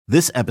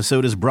This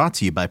episode is brought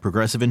to you by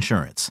Progressive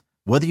Insurance.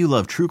 Whether you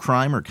love true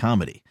crime or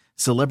comedy,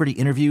 celebrity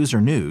interviews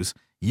or news,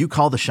 you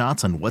call the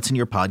shots on what's in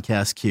your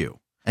podcast queue.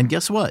 And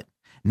guess what?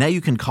 Now you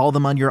can call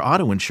them on your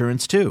auto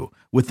insurance too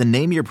with the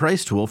Name Your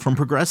Price tool from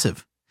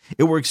Progressive.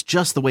 It works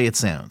just the way it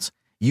sounds.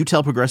 You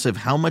tell Progressive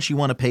how much you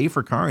want to pay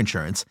for car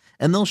insurance,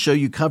 and they'll show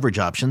you coverage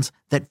options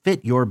that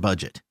fit your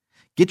budget.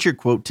 Get your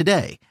quote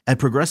today at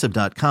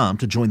Progressive.com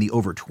to join the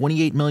over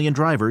 28 million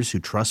drivers who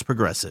trust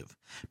Progressive.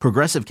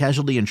 Progressive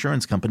Casualty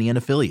Insurance Company and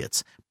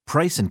Affiliates.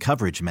 Price and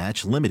coverage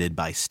match limited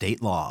by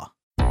state law.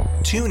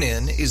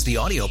 TuneIn is the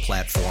audio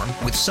platform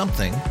with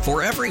something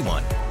for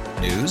everyone.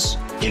 News.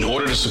 In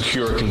order to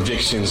secure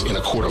convictions in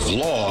a court of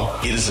law,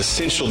 it is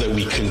essential that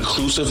we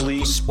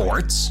conclusively.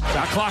 Sports.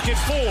 Shot clock at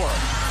 4.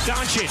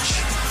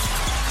 Doncic.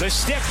 The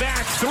step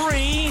back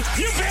 3.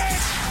 You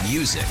bet.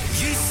 Music.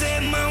 You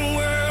set my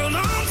world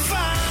on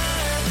fire.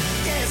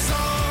 Yes,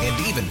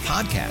 and even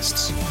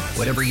podcasts.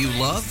 Whatever you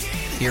love,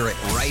 hear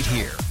it right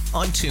here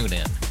on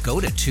TuneIn. Go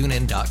to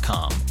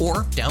TuneIn.com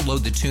or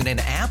download the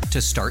TuneIn app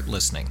to start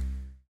listening.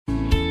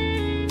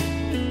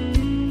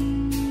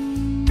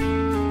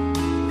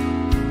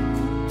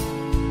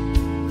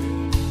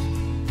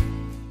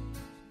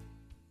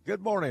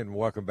 Good morning.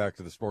 Welcome back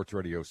to the Sports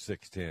Radio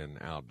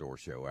 610 Outdoor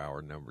Show,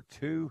 hour number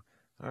 2.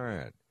 All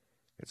right.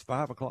 It's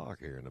 5 o'clock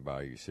here in the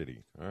Bayou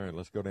City. All right,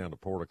 let's go down to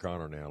Port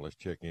O'Connor now. Let's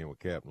check in with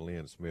Captain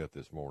Lynn Smith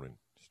this morning.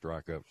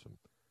 Strike up some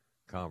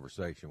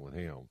conversation with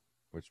him,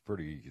 which is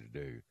pretty easy to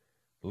do.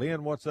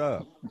 Lynn, what's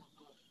up?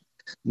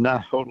 Not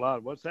a whole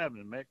lot. What's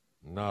happening, Mick?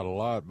 Not a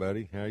lot,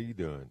 buddy. How you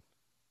doing?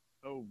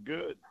 Oh,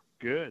 good.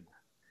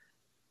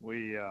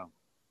 We've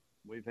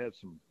had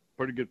some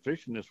pretty good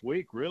fishing this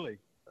week, really.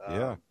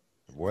 Yeah.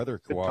 Weather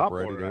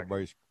cooperated.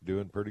 Everybody's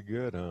doing pretty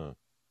good, huh?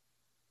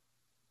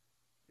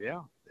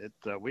 Yeah,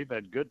 we've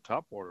had good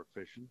topwater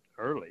fishing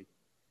early.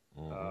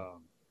 Mm-hmm.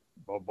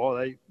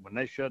 When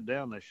they shut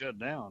down, they shut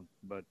down.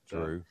 But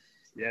true.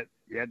 You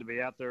had to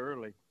be out there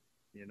early,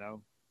 you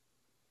know.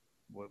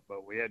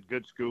 But we had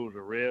good schools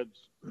of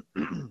reds,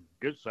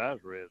 good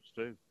sized reds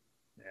too,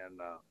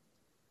 and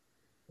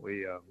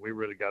we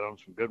really got on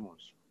some good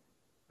ones.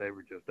 They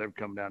would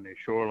come down these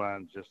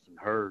shorelines just in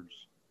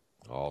herds.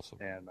 Awesome.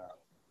 And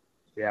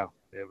yeah,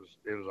 it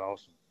was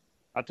awesome.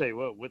 I tell you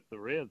what, with the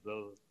reds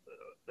though,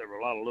 there were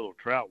a lot of little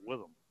trout with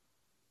them.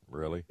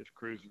 Really? Just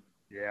cruising.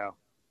 Yeah.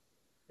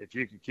 If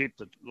you could keep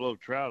the little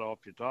trout off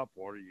your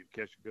topwater, you'd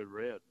catch a good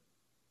red.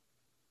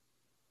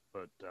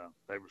 But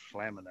they were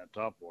slamming that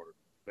topwater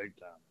big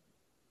time.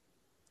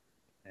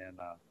 And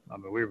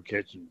we were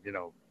catching,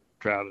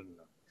 trout in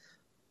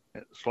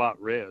the slot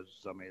reds.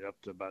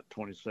 Up to about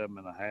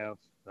 27.5,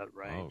 that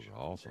range.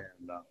 Oh, awesome.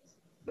 And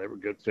they were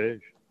good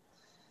fish.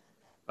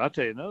 I'll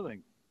tell you another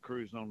thing.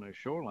 Cruising on their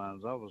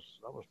shorelines, I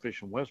was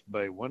fishing West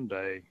Bay one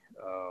day.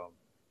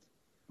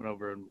 Went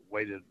over and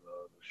waded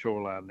the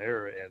shoreline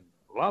there, and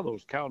a lot of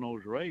those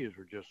cow-nosed rays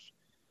were just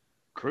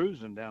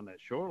cruising down that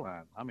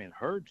shoreline.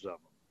 Herds of them.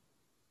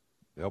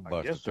 They'll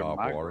bust the top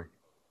water.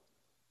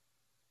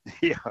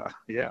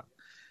 Yeah.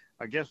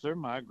 I guess they're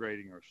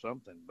migrating or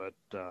something, but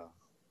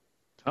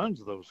tons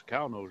of those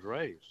cow-nosed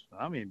rays.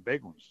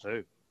 Big ones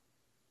too.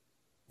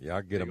 Yeah,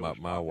 I get them up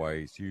my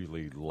way. It's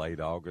usually late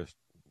August.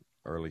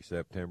 Early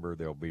September,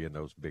 they'll be in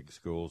those big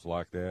schools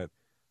like that.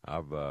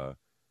 I've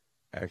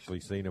actually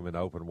seen them in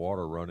open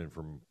water running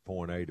from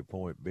point A to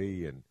point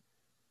B and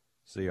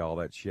see all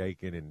that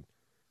shaking and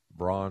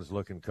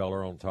bronze-looking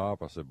color on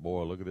top. I said,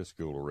 boy, look at this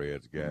school of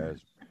reds,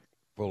 guys.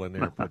 Pull in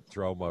there and put the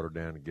troll motor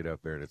down and get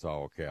up there, and it's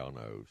all cow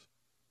nose.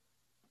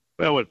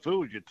 Well, what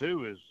fools you,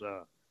 too, is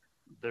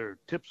their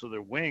tips of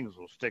their wings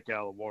will stick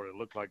out of the water. It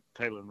look like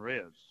tailing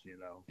reds,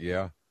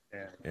 Yeah.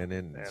 And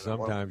then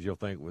sometimes you'll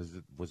think,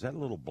 was that a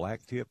little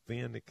black tip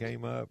fin that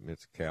came up? And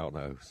it's cow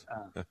nose.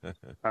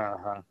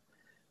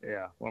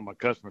 Yeah. One of my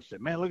customers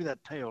said, "Man, look at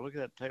that tail! Look at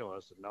that tail!" I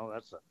said, "No,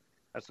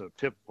 that's a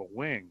tip of a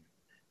wing,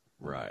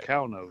 right?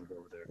 Cow nose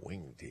over there.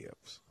 Wing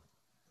tips."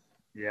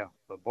 Yeah,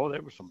 but boy,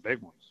 there were some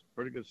big ones,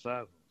 pretty good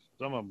size ones.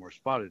 Some of them were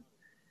spotted,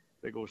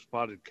 big old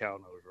spotted cow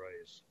nose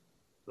rays,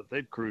 but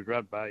they'd cruise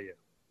right by you.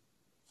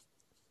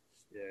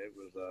 Yeah,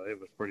 it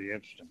was pretty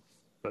interesting.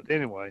 But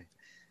anyway.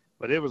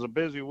 But it was a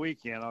busy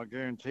weekend, I'll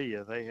guarantee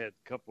you. They had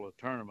a couple of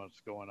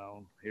tournaments going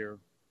on here.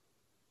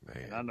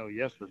 Man. And I know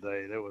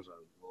yesterday there was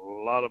a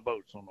lot of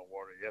boats on the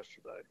water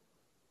yesterday.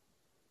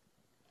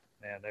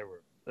 And there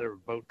were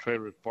boat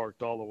trailers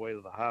parked all the way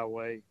to the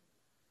highway.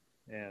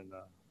 And,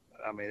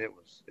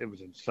 it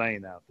was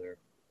insane out there.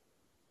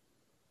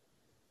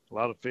 A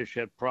lot of fish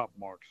had prop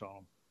marks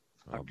on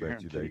them. I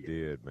bet you they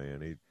did,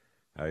 man.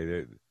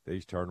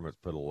 These tournaments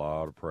put a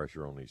lot of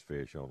pressure on these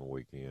fish on the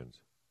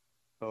weekends.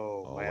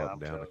 Oh, all man, up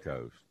and down the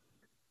coast.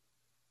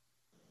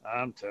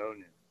 I'm telling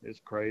you,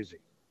 it's crazy.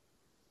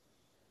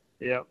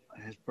 Yep,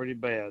 it's pretty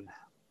bad.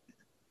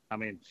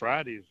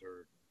 Fridays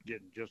are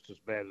getting just as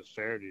bad as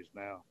Saturdays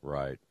now.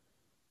 Right.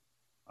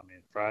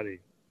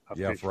 Friday.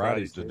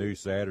 Friday's the new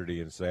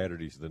Saturday, and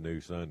Saturday's the new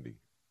Sunday.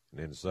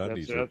 And then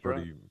Sundays are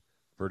pretty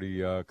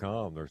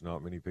calm. There's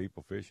not many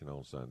people fishing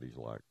on Sundays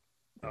like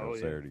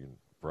Saturday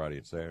Friday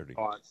and Saturday.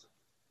 Oh,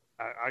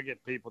 I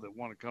get people that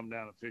want to come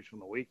down and fish on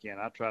the weekend.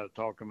 I try to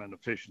talk them into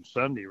fishing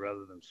Sunday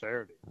rather than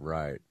Saturday.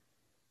 Right.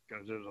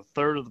 Because there's a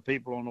third of the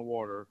people on the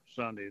water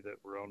Sunday that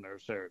were on there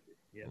Saturday.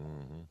 You know?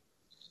 Mm-hmm.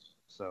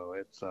 So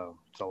it's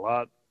a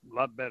lot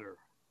better.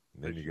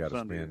 And then you got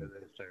to spend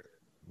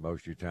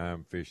most of your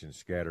time fishing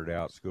scattered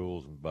out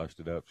schools and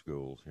busted up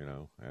schools, you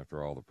know,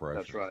 after all the pressure.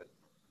 That's right.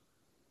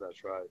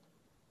 That's right.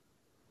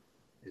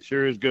 It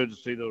sure is good to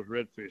see those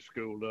redfish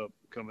schooled up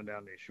coming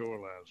down these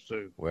shorelines,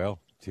 too.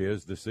 Well,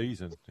 'tis the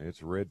season.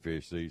 It's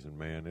redfish season,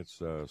 man.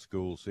 It's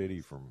school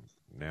city from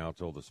now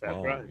till the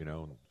spawn, right. you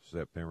know,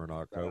 September and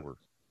October.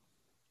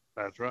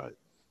 That's right.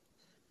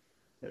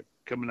 They're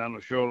coming down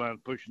the shoreline,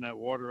 pushing that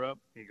water up.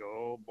 You go,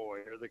 oh,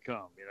 boy, here they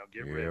come. You know,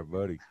 get ready. Yeah,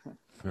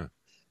 buddy.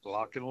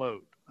 Lock and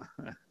load.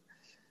 Yeah,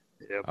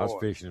 boy. I was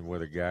fishing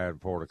with a guy in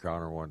Port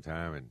O'Connor one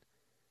time,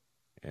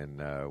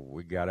 and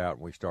we got out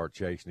and we started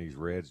chasing these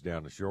reds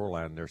down the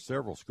shoreline. And there's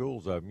several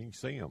schools of them. You can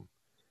see them.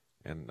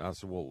 And I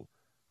said, well,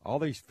 all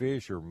these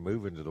fish are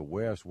moving to the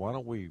west. Why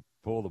don't we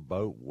pull the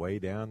boat way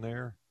down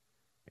there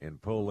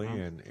and pull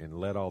in and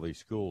let all these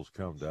schools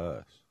come to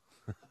us?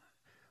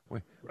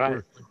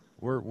 Right.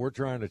 We're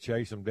trying to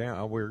chase them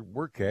down.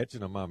 We're catching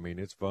them. I mean,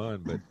 it's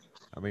fun, but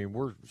I mean,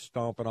 we're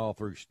stomping all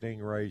through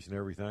stingrays and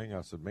everything.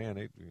 I said,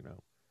 man,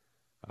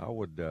 I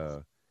would.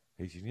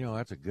 He said,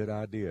 that's a good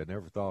idea. I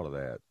never thought of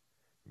that.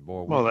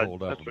 Boy, we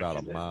pulled up about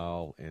a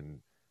mile, and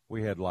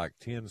we had like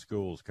 10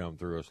 schools come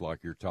through us,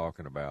 like you're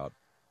talking about,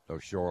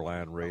 those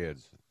shoreline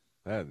reds.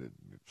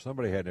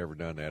 Somebody had never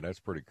done that. That's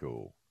pretty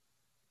cool.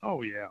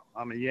 Oh yeah,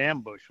 I mean, you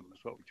ambush them.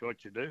 That's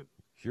what you do.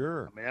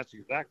 Sure. I mean, that's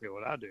exactly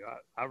what I do.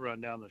 I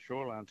run down the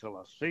shoreline until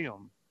I see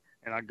them,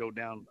 and I go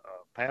down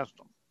past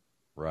them.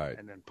 Right.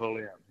 And then pull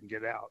in and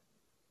get out,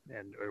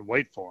 and or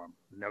wait for them,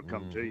 and they'll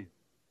come to you.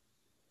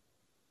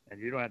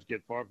 And you don't have to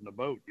get far from the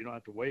boat. You don't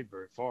have to wade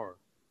very far.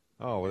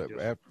 Oh,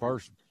 at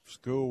first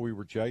school we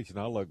were chasing,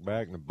 I looked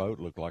back and the boat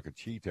looked like a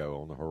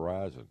Cheeto on the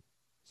horizon.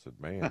 I said,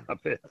 man, I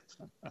bet.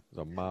 It's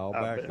a mile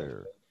back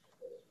there.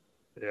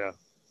 Yeah.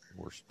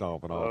 We're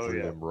stomping all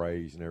through them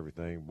rays and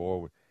everything.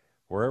 Boy,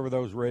 wherever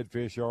those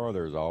redfish are,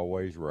 there's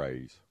always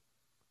rays.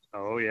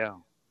 Oh, yeah.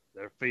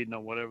 They're feeding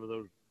on whatever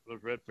those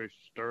redfish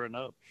are stirring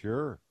up.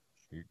 Sure.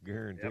 You're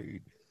guaranteed.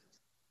 Yep.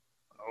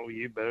 Oh,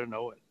 you better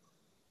know it.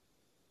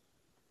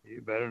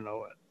 You better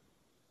know it.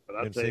 But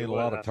I've seen a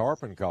lot of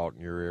tarpon caught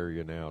in your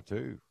area now,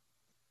 too.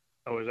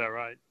 Oh, is that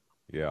right?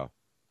 Yeah.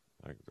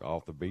 Like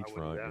off the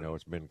beachfront,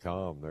 it's been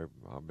calm.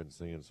 I've been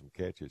seeing some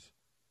catches.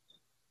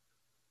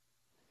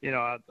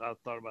 I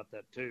thought about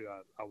that, too.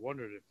 I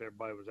wondered if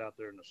everybody was out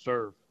there in the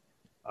surf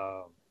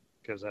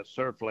because that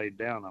surf laid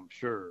down, I'm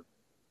sure.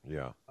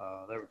 Yeah.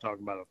 They were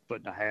talking about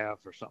 1.5 feet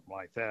or something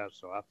like that.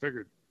 So I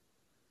figured,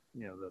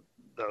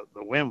 the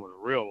wind was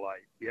real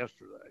light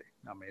yesterday.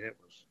 I mean, it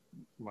was,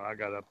 when I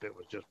got up, it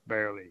was just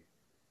barely,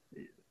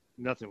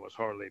 nothing was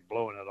hardly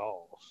blowing at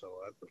all. So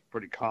it was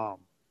pretty calm.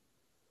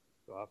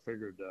 So I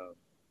figured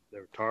they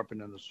were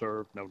tarpon in the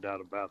surf, no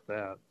doubt about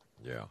that.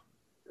 Yeah.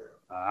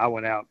 I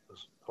went out,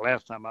 the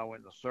last time I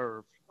went in the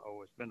surf,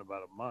 it's been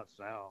about a month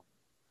now.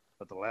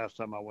 But the last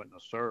time I went in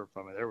the surf,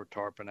 I mean, there were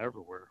tarpon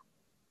everywhere.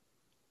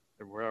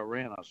 Everywhere I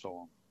ran, I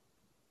saw them.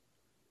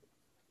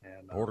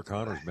 And Port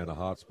O'Connor's been a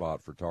hot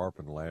spot for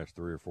tarpon the last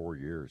 3 or 4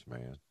 years,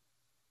 man.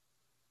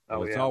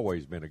 Well, it's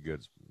always been a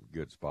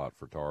good spot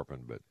for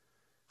tarpon, but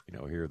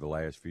here the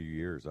last few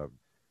years I've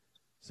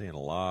seen a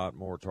lot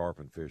more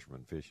tarpon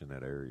fishermen fishing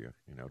that area,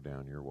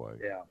 down your way.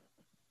 Yeah,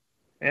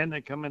 and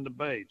they come in the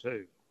bay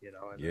too,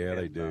 And,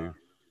 they do.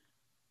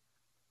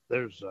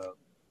 There's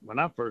when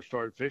I first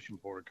started fishing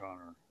Port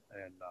O'Connor,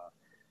 and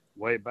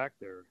way back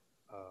there,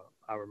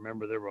 I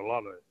remember there were a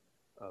lot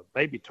of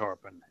baby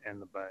tarpon in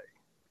the bay.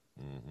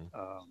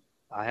 Mm-hmm.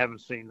 I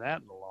haven't seen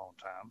that in a long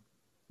time,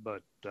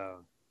 but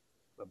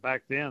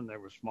back then there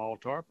were small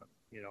tarpon,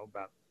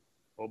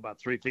 about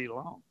 3 feet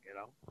long,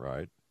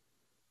 Right.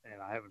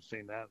 And I haven't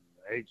seen that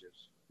in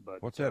ages.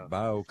 But what's that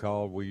bio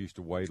called? We used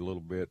to wait a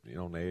little bit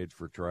on the edge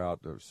for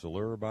trout. The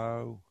Silura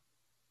bio?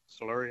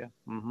 Siluria.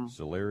 Mm-hmm.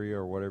 Siluria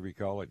or whatever you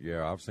call it.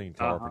 Yeah, I've seen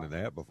tarpon in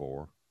that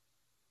before.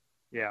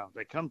 Yeah,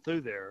 they come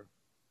through there.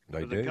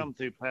 They come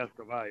through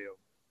Pascavallo.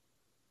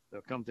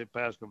 They'll come through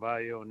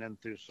Pascavallo and then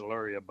through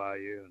Siluria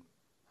Bayou and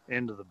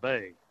into the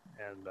bay.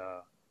 And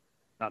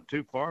not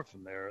too far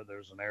from there,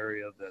 there's an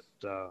area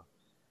that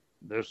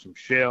there's some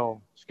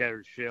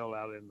scattered shell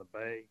out in the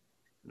bay.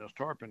 And those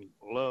tarpon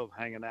love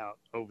hanging out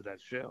over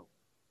that shell.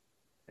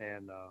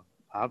 And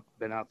I've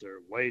been out there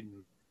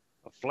wading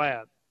a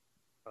flat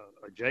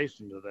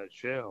adjacent to that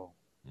shell.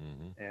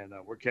 Mm-hmm. And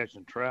we're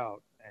catching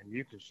trout. And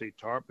you can see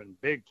tarpon,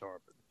 big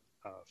tarpon,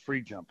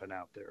 free jumping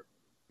out there.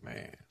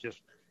 Man.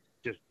 Just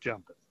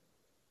jumping.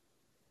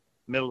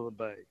 Middle of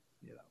the bay,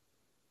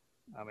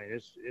 I mean,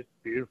 it's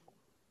beautiful.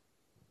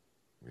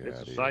 Yeah,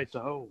 it's a sight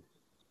to hold.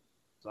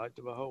 Sight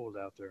to behold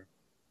out there.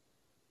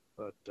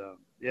 But,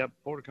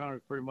 Port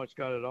O'Connor's pretty much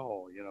got it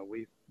all.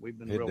 We've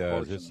been real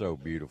fortunate. It's so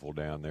beautiful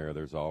down there.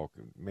 There's you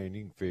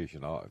can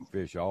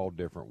fish all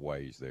different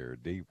ways there.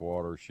 Deep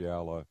water,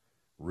 shallow,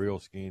 real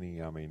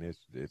skinny. I mean,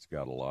 it's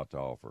got a lot to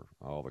offer.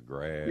 All the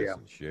grass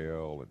and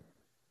shell, and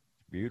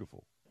it's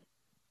beautiful.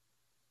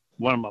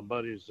 One of my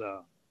buddies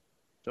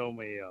told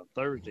me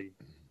Thursday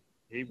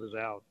he was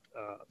out.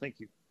 I think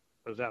he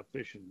was out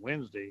fishing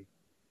Wednesday,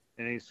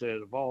 and he said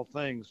of all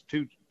things,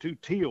 two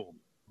teal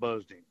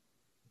buzzed him.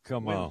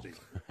 Come Wednesday.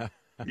 on.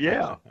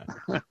 Yeah.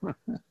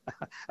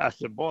 I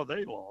said, boy,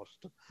 they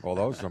lost. Well,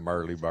 those are some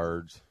early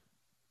birds.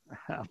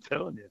 I'm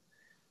telling you,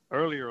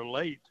 early or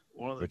late,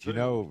 one of the But,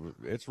 two.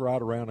 it's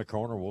right around the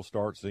corner. We'll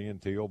start seeing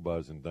teal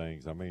buzzing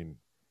things. I mean,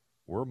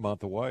 we're a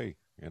month away.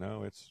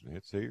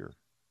 It's here.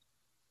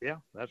 Yeah,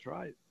 that's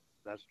right.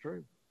 That's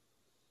true.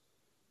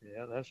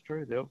 Yeah, that's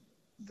true.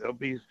 They'll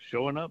be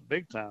showing up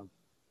big time.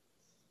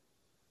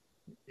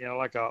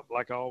 Like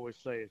I always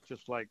say, it's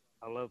just like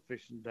I love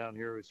fishing down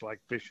here. It's like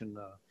fishing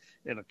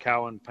in a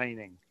Cowan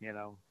painting, I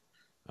know.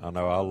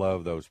 I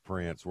love those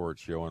prints where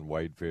it's showing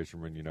wade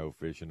fishermen,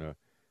 fishing a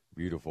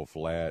beautiful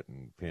flat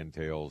and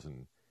pintails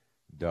and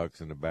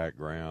ducks in the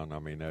background. I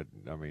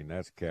mean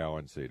that's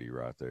Cowan City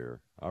right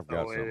there. I've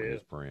got some of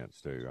his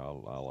prints too.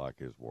 I like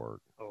his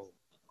work. Oh,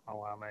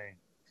 I mean,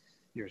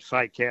 you're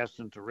sight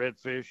casting to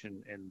redfish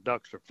and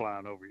ducks are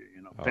flying over you.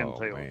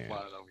 Pintails are flying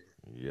over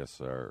you. Yes,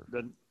 sir.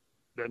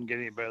 Doesn't get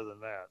any better than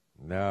that.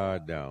 No, I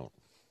don't.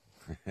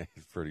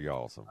 It's pretty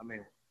awesome. I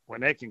mean,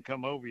 when they can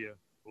come over you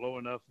low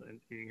enough and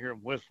you can hear them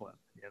whistling,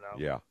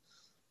 Yeah.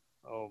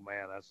 Oh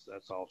man,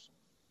 that's awesome.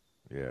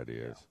 Yeah, it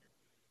is.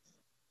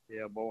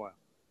 Yeah, boy,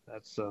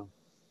 that's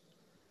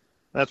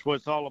what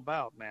it's all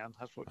about, man.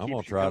 That's what I'm keeps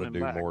gonna try to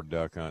do back. more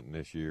duck hunting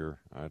this year.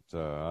 I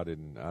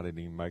didn't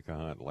even make a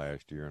hunt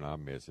last year, and I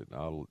miss it.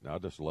 I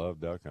just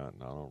love duck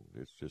hunting.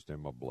 It's just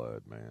in my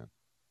blood, man.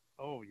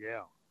 Oh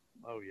yeah.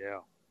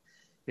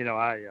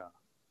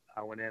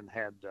 I went in and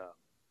had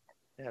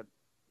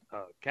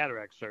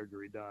cataract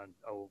surgery done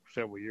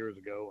several years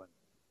ago,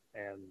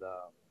 and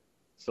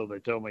so they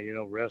told me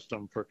rest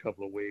them for a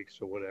couple of weeks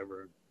or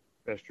whatever,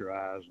 rest your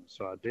eyes, and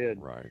so I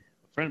did. Right.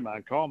 A friend of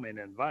mine called me and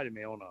invited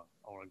me on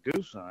a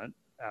goose hunt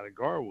out of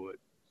Garwood,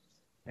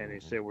 and he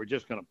said we're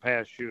just going to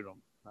pass shoot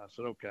them. I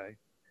said okay.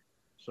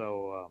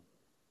 So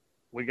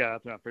we got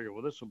out there. I figured,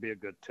 well, this will be a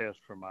good test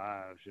for my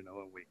eyes, and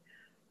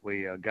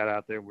we got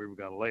out there. We were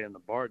going to lay in the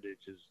bar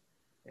ditches,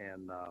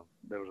 and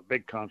there was a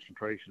big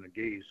concentration of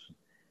geese.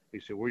 He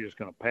said, we're just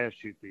going to pass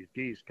shoot these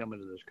geese coming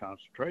to this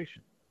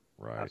concentration.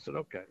 Right. I said,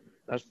 okay,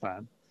 that's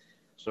fine.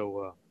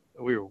 So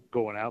we were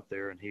going out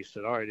there, and he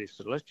said, all right,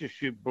 let's just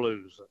shoot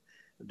blues.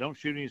 Don't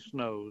shoot any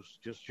snows,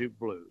 just shoot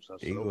blues. I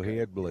said, Eagle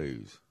head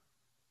blues.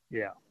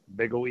 Yeah,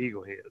 big old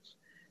eagle heads.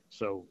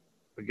 So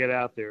we get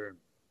out there, and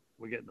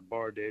we get in the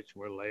bar ditch,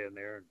 and we're laying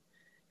there, and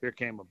here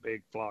came a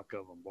big flock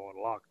of them, boy,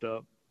 locked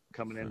up,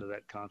 coming into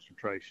that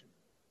concentration.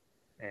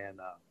 And,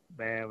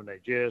 man, when they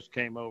just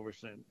came over,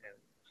 and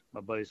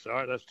my buddy said, all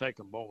right, let's take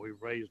them, boy.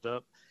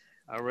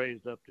 I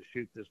raised up to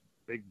shoot this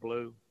big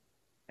blue,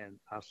 and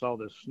I saw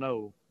this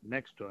snow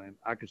next to him.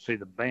 I could see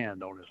the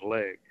band on his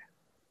leg.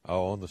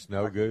 Oh, on the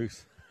snow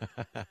goose?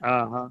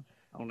 On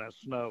that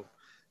snow.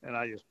 And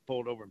I just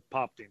pulled over and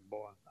popped him,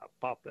 boy. I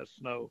popped that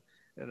snow,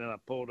 and then I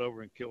pulled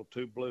over and killed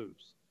two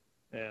blues.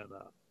 And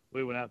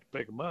we went out to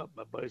pick them up.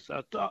 My buddy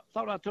said, I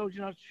thought I told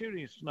you not to shoot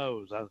any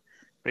snows. I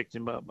picked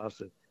him up. I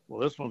said, well,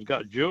 this one's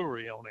got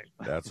jewelry on it.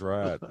 That's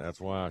right.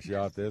 That's why I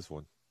shot this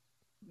one.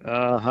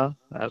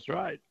 That's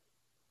right.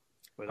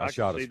 But I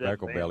shot a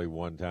speckle belly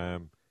one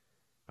time.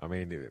 I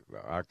mean,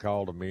 I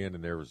called them in,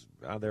 and there was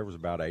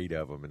about 8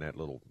 of them in that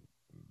little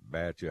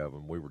batch of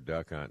them. We were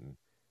duck hunting,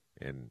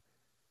 and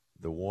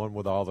the one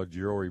with all the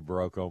jewelry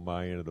broke on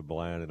my end of the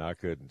blind, and I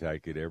couldn't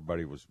take it.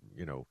 Everybody was,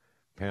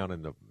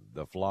 pounding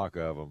the flock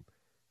of them,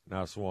 and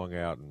I swung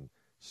out and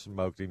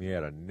smoked him. He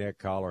had a neck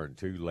collar and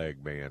 2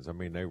 leg bands. I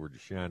mean, they were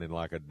shining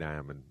like a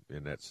diamond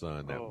in that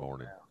sun that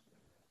morning. Man.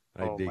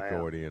 They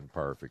decoyed in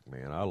perfect,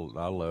 man. I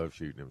love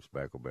shooting them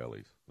speckle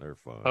bellies. They're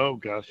fun. Oh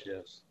gosh,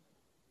 yes.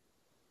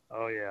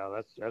 Oh yeah,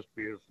 that's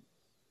beautiful.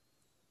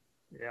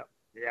 Yeah.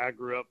 I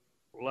grew up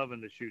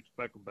loving to shoot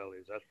speckle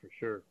bellies. That's for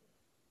sure.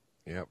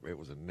 Yep, it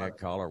was a neck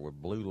collar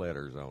with blue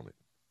letters on it.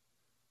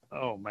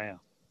 Oh man,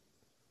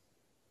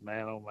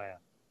 oh man.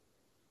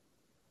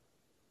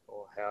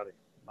 Oh howdy,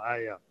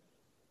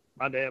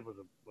 my dad was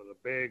a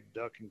big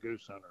duck and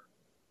goose hunter.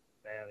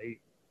 Man,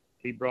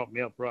 he brought me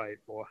up right,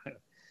 boy.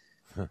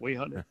 We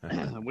hunted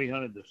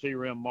the Sea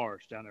Rim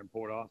Marsh down there in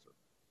Port Arthur,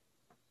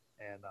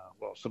 and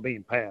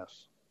Sabine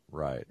Pass.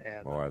 Right.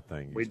 And boy, that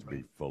thing used to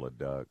be full of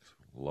ducks.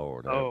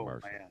 Lord have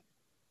mercy.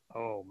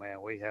 Oh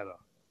man, we had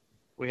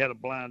a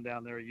blind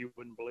down there you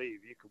wouldn't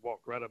believe. You could walk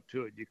right up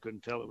to it, you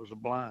couldn't tell it was a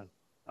blind.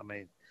 I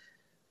mean,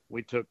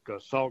 we took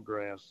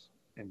saltgrass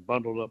and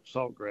bundled up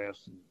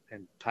saltgrass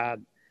and cut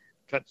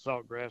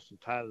saltgrass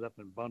and tied it up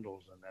in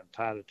bundles and then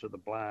tied it to the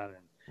blind.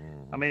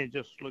 And I mean, it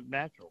just looked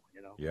natural,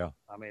 Yeah.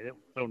 I mean, it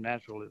was so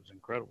natural, it was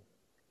incredible.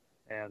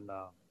 And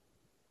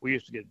we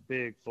used to get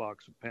big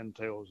flocks of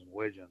pintails and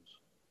widgeons.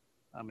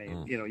 I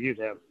mean, you'd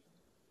have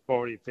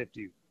 40,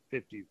 50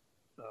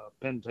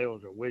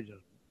 pintails or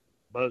widgeons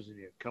buzzing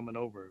you, coming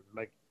over,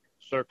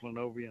 circling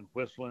over you and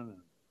whistling.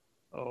 And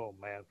oh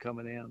man,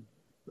 coming in,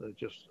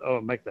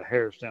 make the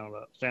hair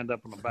stand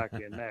up on the back of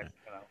your neck.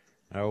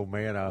 Oh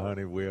man, I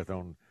hunted with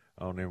on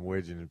them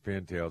wedging and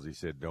pintails. He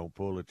said, "Don't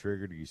pull the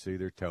trigger till you see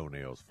their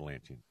toenails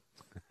flinching."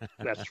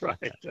 That's right.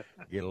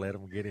 Let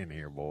them get in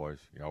here, boys.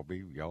 Y'all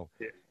be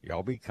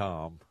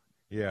calm.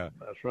 Yeah,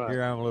 that's right.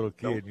 Here I'm a little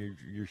kid, and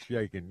you're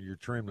shaking, you're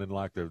trembling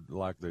like the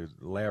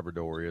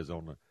Labrador is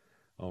on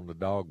the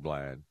dog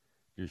blind.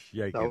 You're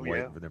shaking,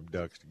 waiting for them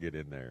ducks to get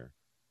in there.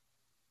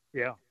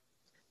 Yeah.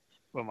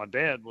 Well, my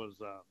dad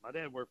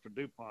worked for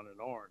DuPont in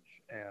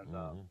Orange, and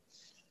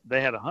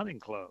they had a hunting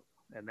club,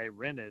 and they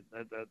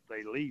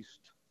they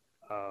leased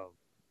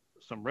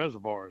some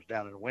reservoirs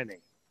down in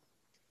Winning.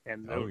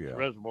 And those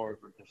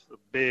reservoirs were just the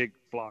big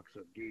flocks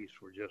of geese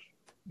were just,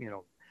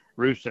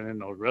 roosting in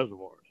those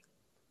reservoirs.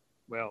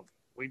 Well,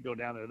 we'd go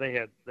down there. They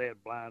had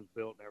blinds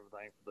built and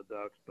everything for the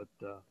ducks, but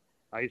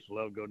I used to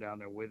love to go down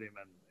there with him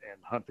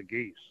and hunt the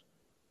geese.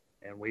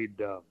 And we'd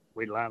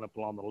line up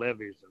along the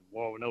levees, and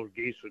when those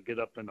geese would get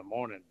up in the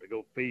morning to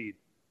go feed,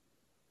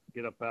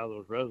 get up out of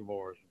those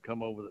reservoirs and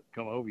come over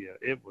you,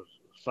 it was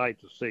a sight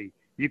to see.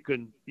 You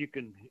can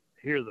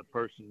hear the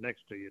person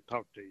next to you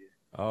talk to you.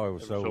 Oh, it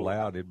was so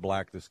loud it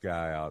blacked the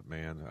sky out,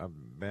 man.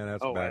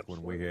 That's back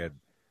absolutely. when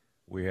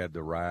we had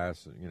the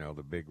rice,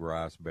 the big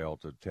rice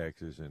belt of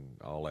Texas and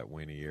all that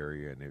Winnie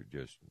area, and it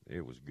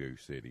was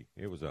Goose City.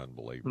 It was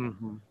unbelievable.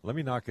 Mm-hmm. Let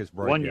me knock this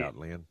break out,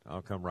 Lynn.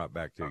 I'll come right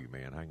back to you,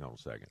 man. Hang on a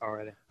second. All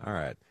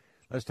right.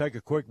 Let's take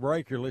a quick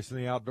break. You're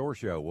listening to The Outdoor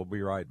Show. We'll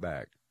be right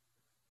back.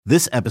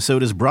 This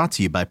episode is brought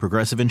to you by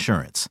Progressive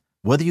Insurance.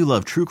 Whether you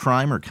love true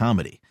crime or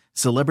comedy,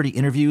 celebrity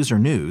interviews or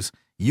news,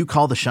 you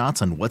call the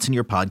shots on what's in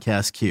your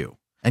podcast queue.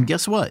 And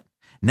guess what?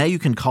 Now you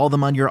can call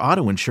them on your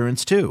auto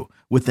insurance too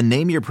with the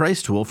Name Your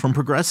Price tool from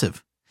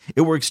Progressive.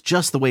 It works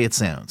just the way it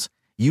sounds.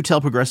 You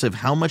tell Progressive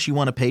how much you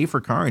want to pay for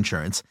car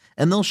insurance,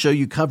 and they'll show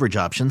you coverage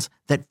options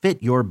that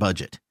fit your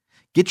budget.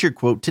 Get your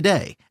quote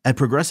today at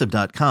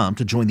Progressive.com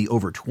to join the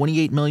over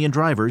 28 million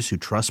drivers who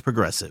trust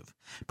Progressive.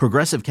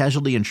 Progressive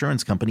Casualty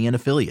Insurance Company and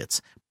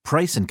Affiliates.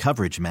 Price and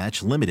coverage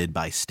match limited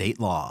by state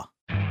law.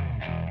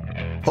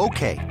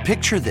 Okay,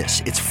 picture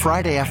this. It's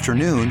Friday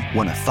afternoon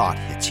when a thought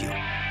hits you.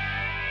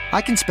 I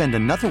can spend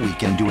another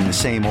weekend doing the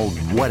same old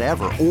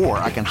whatever, or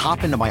I can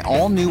hop into my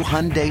all-new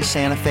Hyundai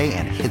Santa Fe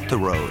and hit the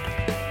road.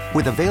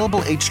 With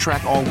available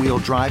H-Track all-wheel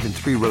drive and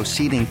 3-row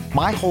seating,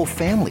 my whole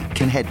family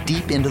can head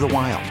deep into the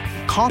wild.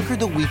 Conquer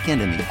the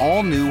weekend in the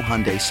all-new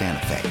Hyundai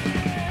Santa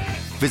Fe.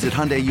 Visit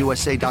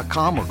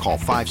HyundaiUSA.com or call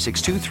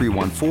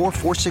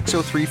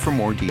 562-314-4603 for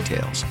more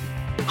details.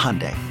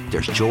 Hyundai,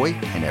 there's joy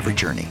in every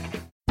journey.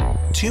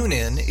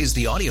 TuneIn is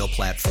the audio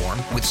platform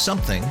with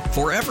something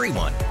for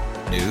everyone.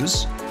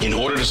 News. In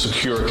order to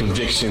secure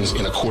convictions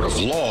in a court of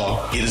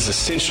law, it is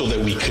essential that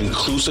we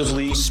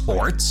conclusively.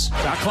 Sports.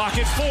 Shot clock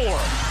at 4.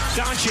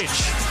 Doncic.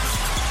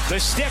 The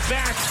step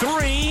back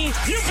 3.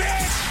 You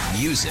bet.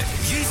 Music.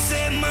 You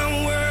set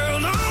my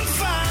world on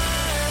fire.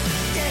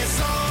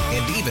 Yes,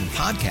 and even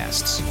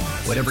podcasts.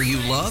 Whatever you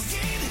love,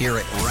 hear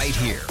it right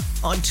here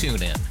on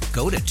TuneIn.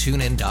 Go to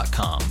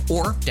TuneIn.com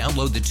or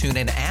download the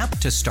TuneIn app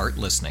to start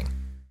listening.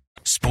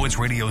 Sports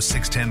Radio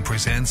 610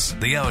 presents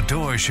The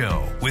Outdoor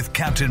Show with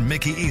Captain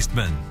Mickey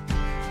Eastman.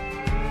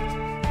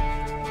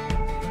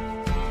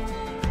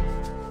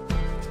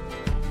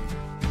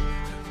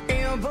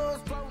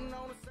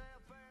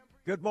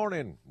 Good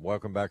morning.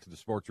 Welcome back to the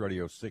Sports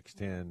Radio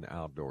 610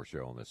 Outdoor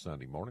Show on this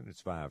Sunday morning.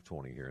 It's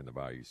 5:20 here in the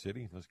Bayou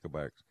City. Let's go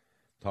back,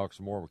 talk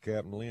some more with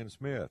Captain Lynn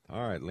Smith.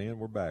 All right, Lynn,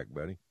 we're back,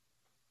 buddy.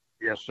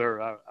 Yes, sir.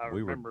 I remember.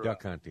 We were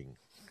duck hunting.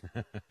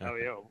 Oh,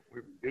 yeah,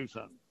 we were goose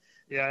hunting.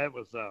 Yeah, it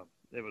was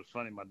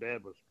funny. My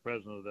dad was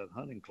president of that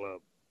hunting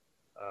club,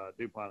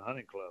 DuPont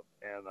Hunting Club.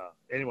 And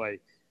anyway,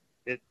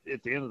 at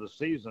the end of the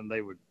season,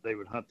 they would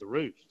hunt the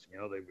roost. They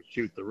would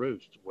shoot the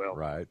roost. Well,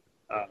 right.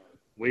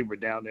 We were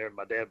down there.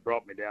 My dad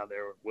brought me down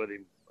there with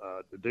him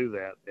to do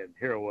that. And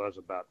here I was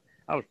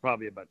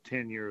probably about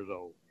 10 years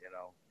old,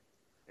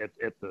 at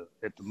the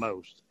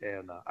most.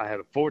 And I had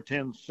a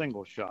 410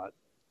 single shot,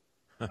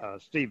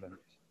 Stevens,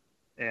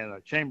 and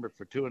a chamber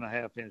for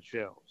 2.5-inch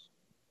shells.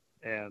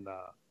 And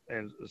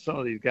some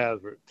of these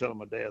guys were telling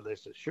my dad, they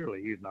said,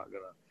 surely he's not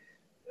going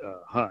to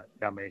hunt.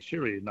 I mean,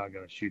 surely he's not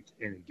going to shoot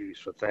any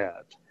geese with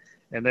that.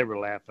 And they were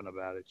laughing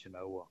about it,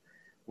 Well,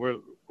 we're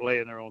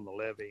laying there on the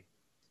levee,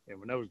 and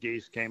when those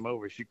geese came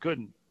over, you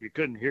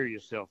couldn't hear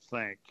yourself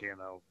think,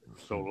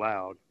 so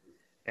loud.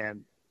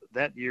 And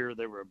that year,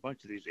 there were a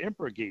bunch of these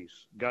emperor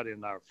geese got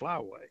in our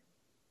flyway,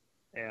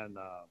 and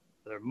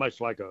they're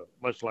much like a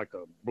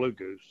blue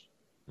goose.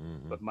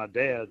 Mm-hmm. But my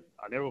dad,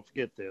 I never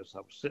forget this. I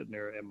was sitting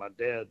there, and my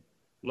dad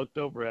looked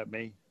over at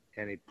me,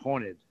 and he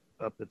pointed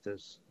up at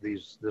this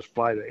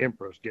flight of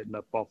emperors getting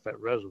up off that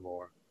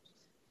reservoir,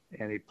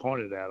 and he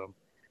pointed at them,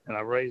 and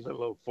I raised that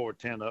little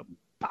 410 up, and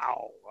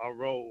pow! I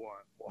rolled one.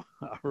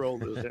 I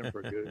rolled this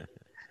emperor goose,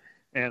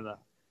 and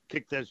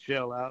kicked that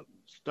shell out, and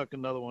stuck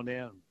another one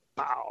in, and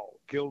pow!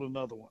 Killed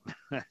another one.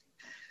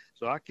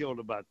 So I killed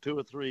about 2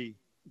 or 3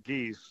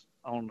 geese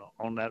on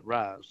that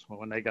rise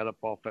when they got up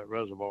off that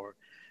reservoir,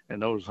 and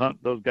those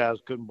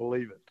guys couldn't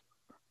believe it.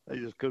 They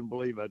just couldn't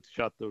believe I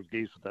shot those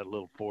geese with that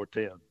little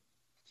 410.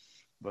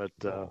 But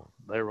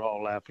they were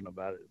all laughing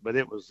about it. But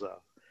it was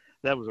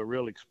that was a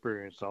real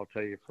experience, I'll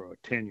tell you, for a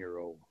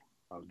 10-year-old.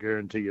 I'll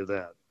guarantee you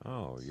that.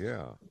 Oh,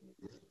 yeah.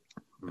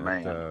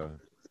 Man.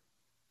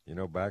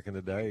 Back in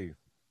the day,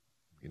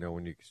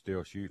 when you could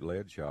still shoot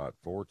lead shot,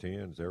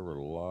 410s, there were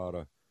a lot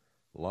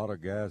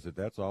of guys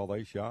that's all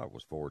they shot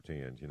was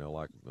 410s,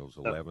 like those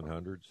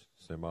 1100s,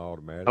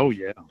 semi-automatics. Oh,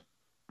 yeah.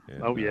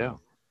 And, yeah.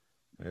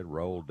 They had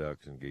rolled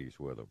ducks and geese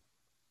with them.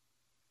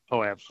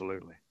 Oh,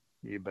 absolutely.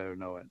 You better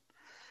know it.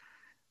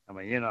 I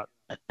mean, you're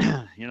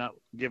not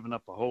giving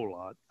up a whole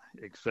lot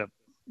except,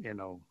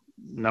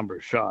 number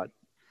of shot.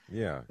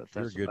 Yeah, if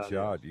you're a good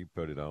shot, you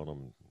put it on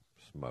them,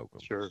 smoke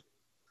them. Sure.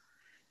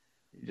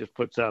 It just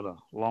puts out a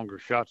longer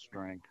shot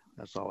string.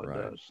 That's all it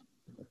does.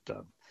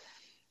 But,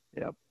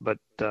 But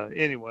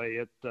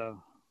anyway,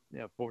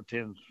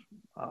 410s.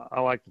 I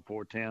like the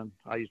 410.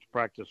 I used to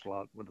practice a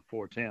lot with the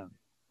 410.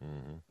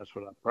 Mm-hmm. That's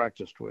what I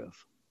practiced with.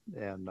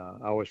 And I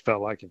always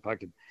felt like if I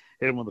could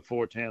hit them with the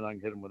 410, I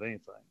can hit them with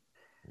anything.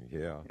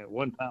 Yeah. At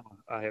one time,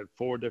 I had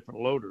 4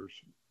 different loaders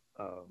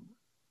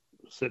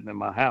sitting in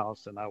my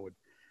house, and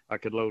I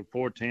could load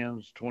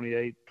 410s,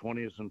 28,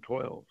 20s, and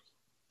 12s.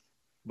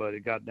 But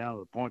it got down to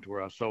the point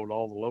where I sold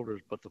all the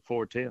loaders but the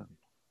 410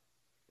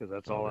 because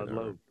that's all I'd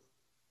load.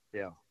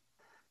 Yeah.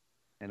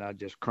 And I'd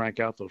just crank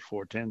out those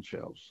 410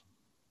 shells.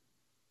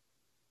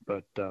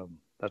 But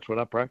that's what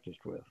I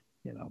practiced with,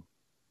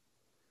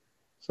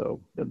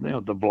 So,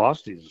 the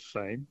velocity is the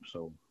same.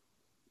 So,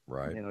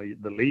 right.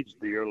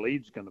 Your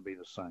lead's going to be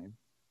the same.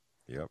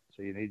 Yep.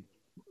 So you need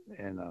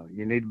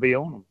to be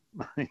on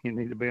them. You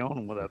need to be on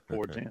them with that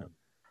 410.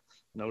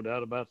 No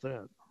doubt about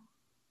that.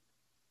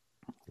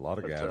 A lot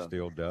of guys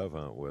still dove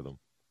hunt with them.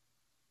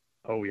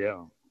 Oh,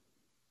 yeah.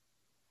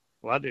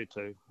 Well, I do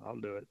too. I'll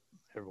do it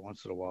every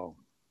once in a while,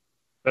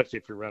 especially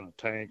if you're running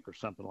a tank or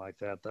something like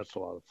that. That's a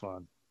lot of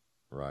fun.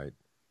 Right.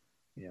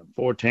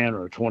 410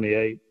 or a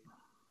 28.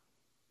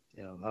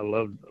 I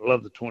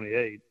love the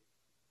 28,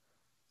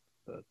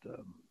 but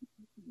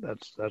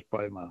that's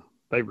probably my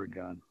favorite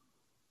gun.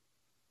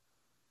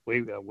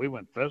 We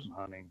went pheasant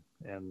hunting,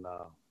 and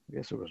I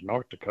guess it was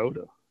North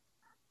Dakota,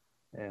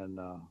 and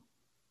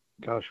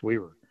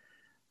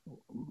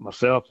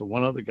myself and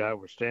one other guy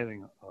were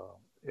standing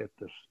at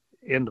the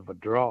end of a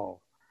draw,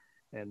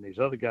 and these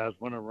other guys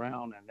went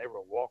around and they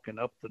were walking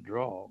up the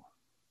draw.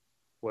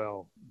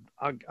 Well,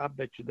 I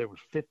bet you there was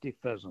 50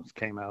 pheasants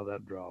came out of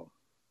that draw.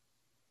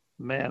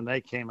 Man,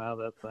 they came out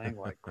of that thing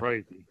like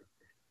crazy.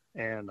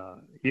 And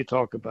you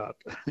talk about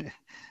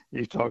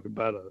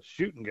a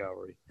shooting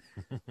gallery.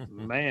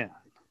 Man,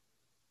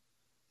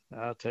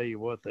 I'll tell you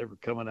what, they were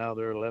coming out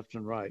there left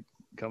and right,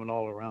 coming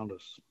all around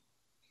us.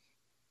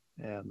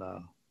 And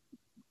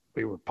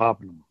we were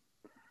popping them.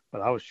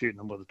 But I was shooting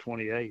them with a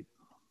 28.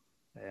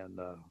 And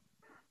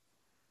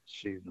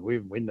we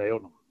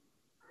nailed them.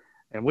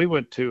 And we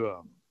went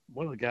to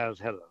one of the guys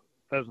had a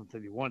pheasant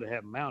that he wanted to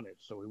have mounted.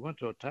 So we went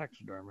to a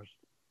taxidermist.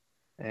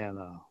 And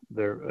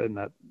they're in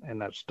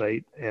that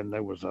state, and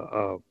there was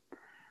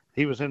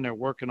he was in there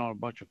working on a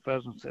bunch of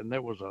pheasants, and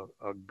there was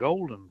a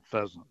golden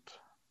pheasant.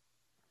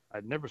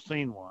 I'd never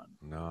seen one.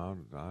 No,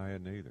 I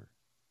hadn't either.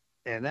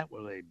 And that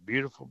was a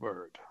beautiful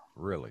bird.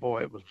 Really?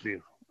 Boy, it was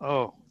beautiful.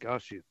 Oh,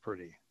 gosh, she's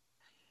pretty.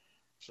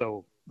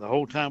 So the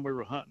whole time we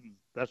were hunting,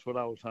 that's what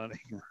I was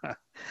hunting.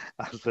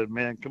 I said,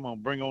 man, come on,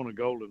 bring on a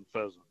golden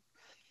pheasant.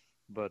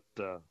 But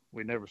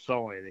we never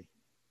saw any,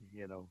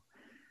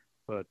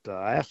 But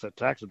I asked the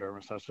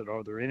taxidermist, I said,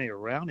 are there any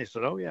around? He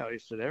said, oh, yeah. He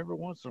said, every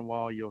once in a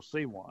while you'll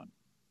see one.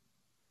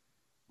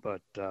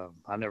 But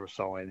I never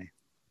saw any.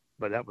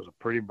 But that was a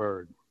pretty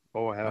bird.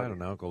 Boy, I had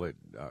an uncle that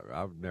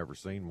I've never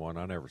seen one.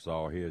 I never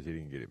saw his. He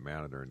didn't get it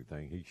mounted or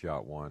anything. He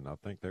shot one. I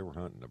think they were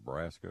hunting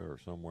Nebraska or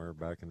somewhere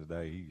back in the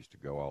day. He used to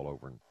go all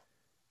over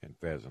and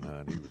pheasant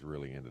hunt. He was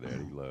really into that.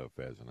 He loved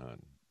pheasant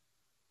hunting.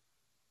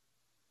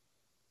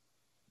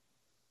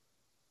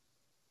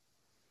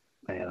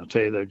 Man, I'll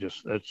tell you,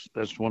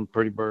 that's one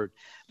pretty bird.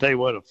 Tell you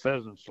what, a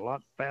pheasant's a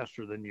lot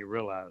faster than you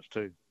realize,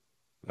 too.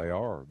 They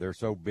are. They're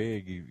so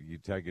big, you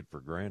take it for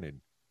granted,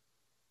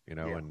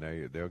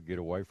 and they'll get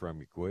away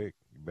from you quick.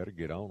 You better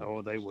get on them.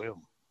 Oh, they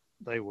will.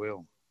 They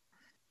will.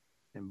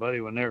 And,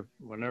 buddy, when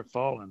they're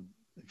falling,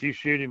 if you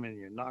shoot him and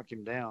you knock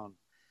him down,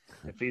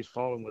 if he's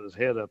falling with his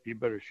head up, you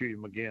better shoot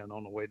him again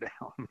on the way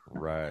down.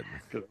 Right.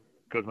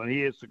 Because when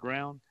he hits the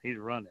ground, he's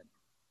running.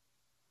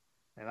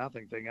 And I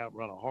think they can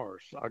outrun a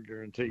horse. I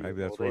guarantee you.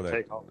 Maybe that's where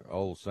that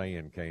old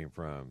saying came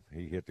from.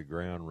 He hit the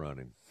ground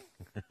running.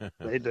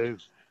 They do.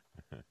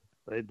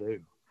 They do.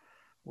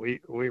 We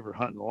were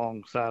hunting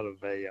alongside of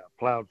a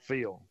plowed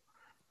field,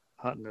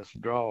 hunting this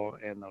draw,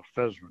 and the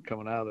pheasants were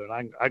coming out of there.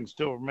 And I can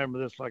still remember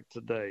this like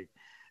today.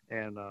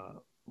 And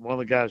one of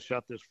the guys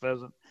shot this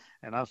pheasant,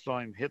 and I saw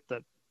him hit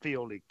that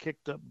field. He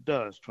kicked up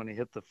dust when he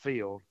hit the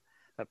field,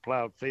 that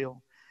plowed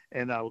field.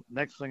 And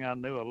next thing I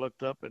knew, I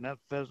looked up, and that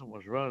pheasant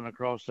was running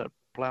across that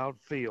plowed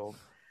field,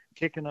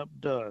 kicking up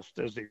dust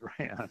as he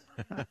ran.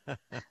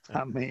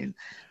 I mean,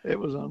 it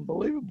was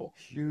unbelievable.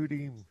 Shoot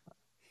him.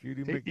 Shoot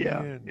him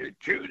again. Yeah,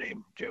 shoot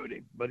him.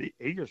 But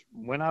he just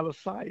went out of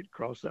sight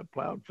across that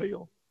plowed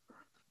field.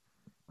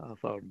 I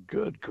thought,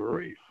 good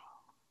grief.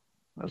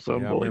 That's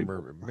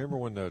unbelievable. I remember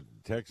when the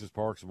Texas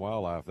Parks and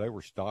Wildlife, they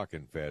were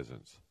stocking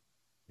pheasants,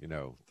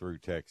 through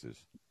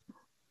Texas.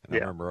 And I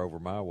remember over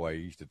my way,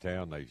 east of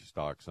town, they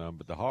stocked some,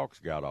 but the hawks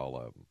got all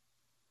of them.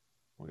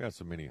 We got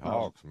so many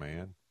hawks,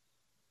 man.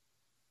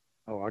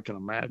 Oh, I can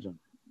imagine.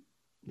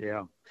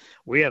 Yeah.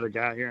 We had a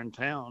guy here in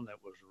town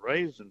that was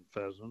raising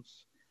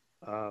pheasants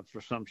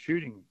for some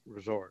shooting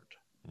resort.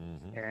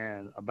 Mm-hmm.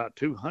 And about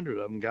 200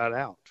 of them got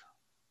out.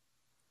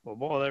 Well,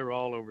 boy, they were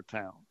all over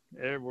town.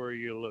 Everywhere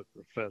you look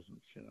were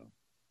pheasants,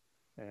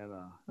 And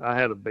I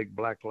had a big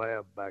black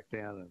lab back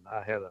then,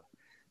 and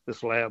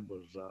this lab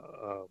was,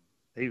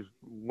 he was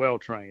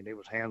well-trained. He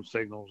was hand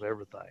signals,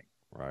 everything.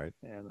 Right.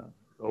 And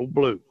Old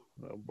Blue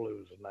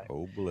is his name.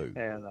 Old Blue.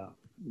 And,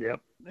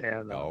 yep.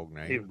 And dog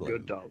named he was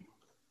Blue.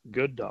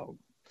 Good dog.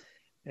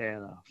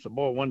 And so,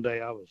 boy, one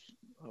day I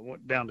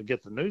went down to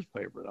get the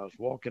newspaper. And I was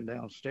walking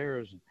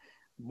downstairs, and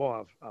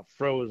boy, I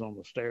froze on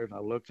the stairs, and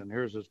I looked, and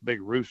here's this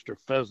big rooster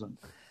pheasant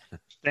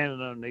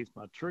standing underneath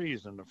my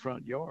trees in the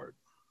front yard.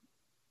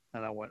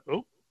 And I went,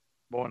 oh,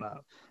 boy, and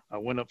I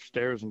went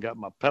upstairs and got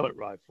my pellet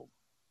rifle.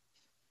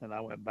 And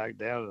I went back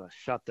down, and I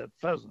shot that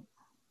pheasant.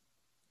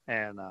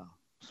 And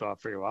so I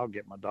figured, well, I'll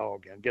get my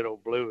dog and get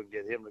Old Blue and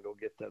get him to go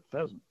get that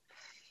pheasant.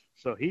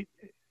 So he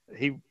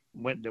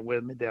went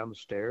with me down the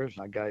stairs,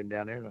 and I got him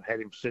down there and I had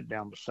him sit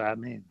down beside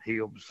me and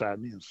heel beside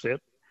me and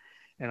sit.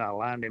 And I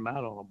lined him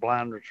out on a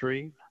blind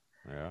retrieve.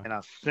 Yeah. And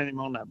I sent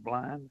him on that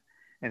blind,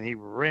 and he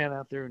ran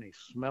out there and he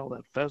smelled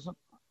that pheasant.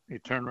 He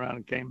turned around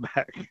and came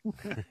back.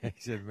 He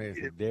said, man,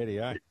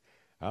 Daddy, I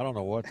don't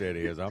know what that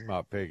is. I'm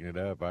not picking it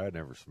up. I had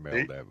never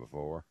smelled that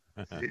before.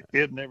 He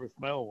had never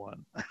smelled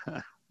one.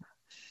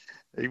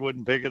 He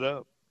wouldn't pick it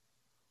up.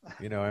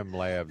 Them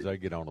labs, they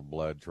get on a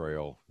blood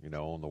trail,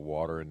 on the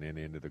water and then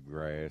into the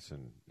grass.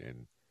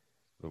 And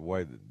the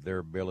way that their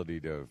ability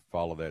to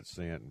follow that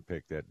scent and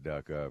pick that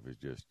duck up is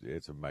just,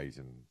 it's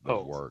amazing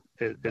the work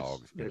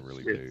dogs can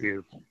really do. It's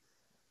beautiful.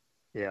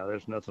 Yeah,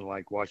 there's nothing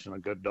like watching a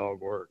good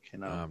dog work.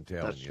 I'm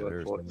telling you,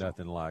 there's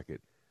nothing like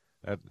it.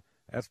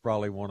 That's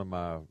probably one of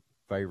my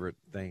favorite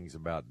things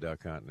about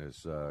duck hunting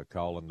is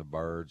calling the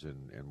birds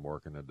and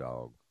working a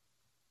dog.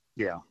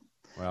 Yeah.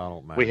 Well, I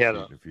don't mind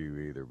shooting a few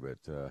either, but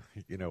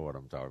you know what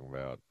I'm talking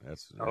about.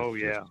 That's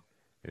yeah.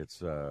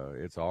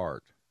 It's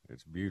art.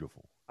 It's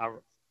beautiful.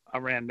 I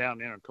ran down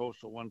the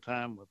Intercoastal one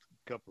time with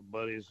a couple of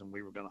buddies, and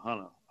we were going to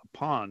hunt a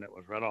pond that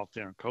was right off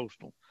the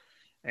Intercoastal.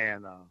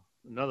 And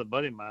another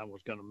buddy of mine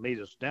was going to meet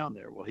us down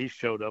there. Well, he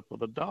showed up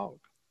with a dog.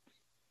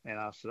 And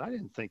I said, I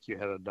didn't think you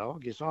had a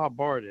dog. He said, I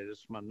borrowed it.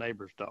 It's my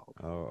neighbor's dog.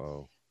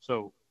 Oh.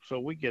 So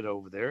we get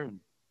over there,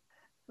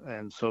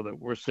 and so that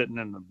we're sitting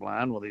in the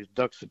blind. Well, these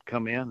ducks had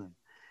come in,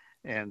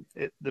 and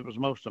it was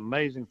the most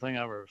amazing thing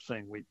I've ever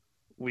seen.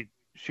 We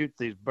shoot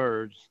these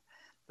birds.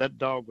 That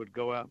dog would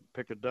go out and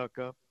pick a duck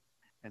up,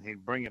 and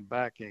he'd bring it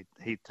back, and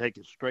he'd take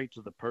it straight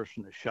to the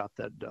person that shot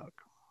that duck.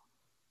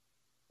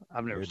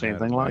 I've never seen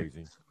anything like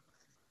it.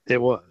 It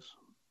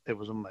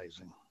was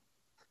amazing.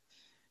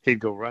 He'd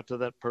go right to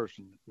that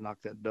person, knock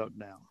that duck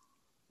down.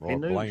 Well,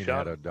 Blaine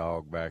had a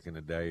dog back in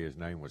the day. His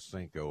name was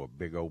Cinco, a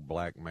big old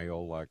black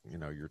male like,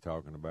 you're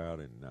talking about,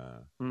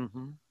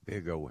 and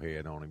big old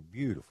head on him.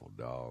 Beautiful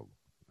dog,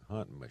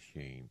 hunting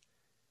machine.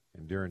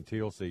 And during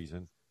teal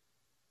season,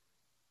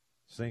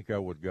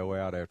 Cinco would go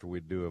out after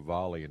we'd do a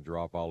volley and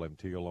drop all them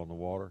teal on the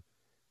water,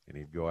 and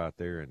he'd go out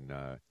there and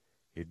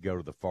he'd go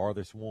to the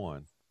farthest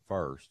one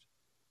first.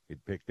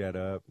 He'd pick that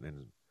up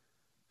and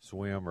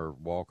swim or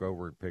walk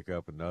over and pick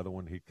up another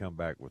one. He'd come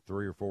back with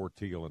 3 or 4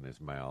 teal in his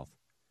mouth,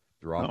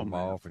 drop them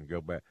off, and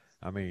go back.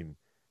 I mean,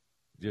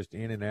 just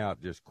in and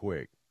out, just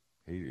quick.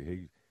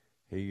 He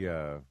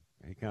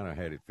kind of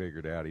had it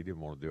figured out. He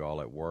didn't want to do all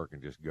that work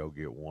and just go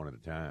get one at a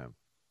time.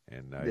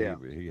 And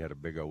he had a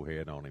big old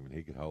head on him, and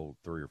he could hold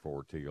 3 or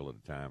 4 teal at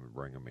a time and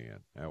bring them in.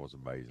 That was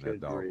amazing. That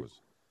dog was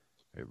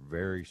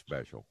very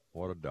special.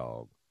 What a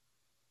dog.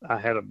 I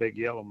had a big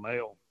yellow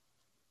male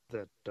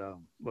that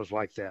was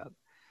like that.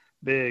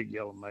 Big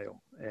yellow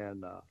male,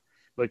 and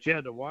but you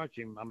had to watch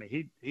him. I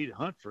mean, he'd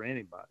hunt for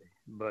anybody,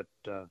 but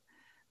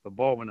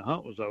boy, when the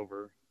hunt was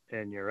over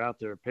and you're out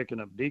there picking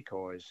up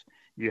decoys,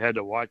 you had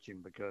to watch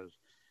him because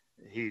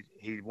he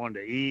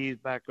wanted to ease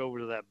back over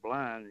to that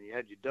blind, and you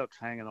had your ducks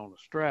hanging on the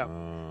strap.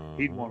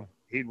 He'd want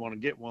to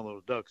get one of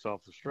those ducks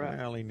off the strap.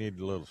 Well, he needed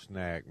a little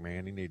snack,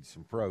 man. He needed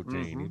some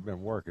protein. He'd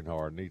been working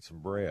hard. Needs some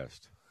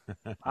breast.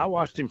 I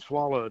watched him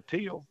swallow a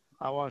teal.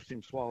 I watched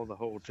him swallow the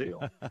whole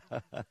teal.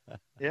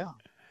 Yeah.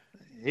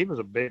 He was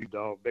a big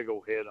dog, big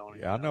old head on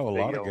him. Yeah, I know a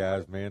lot of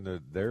guys, man,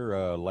 that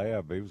their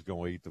lab, he was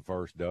going to eat the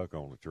first duck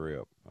on the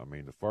trip. I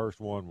mean, the first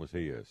one was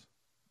his.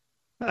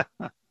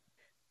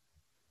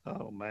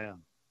 Oh, man.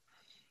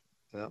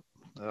 Yep.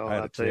 I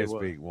had a test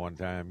peak one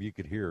time. You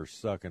could hear her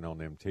sucking on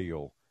them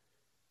teal.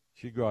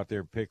 She'd go out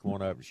there and pick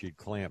one up, and she'd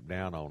clamp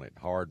down on it,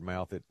 hard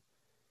mouth it,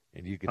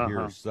 and you could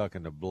hear her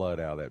sucking the blood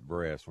out of that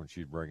breast when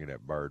she's bringing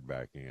that bird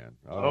back in.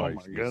 Oh, I my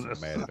used to get so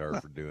goodness. mad at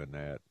her for doing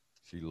that.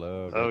 She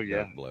loved Oh, that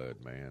yeah. duck blood,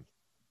 man.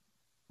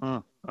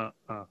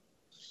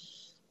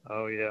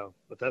 Oh, yeah.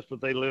 But that's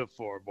what they live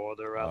for, boy.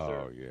 They're out there.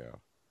 Oh, yeah.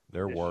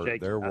 They're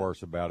shaking.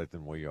 worse about it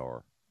than we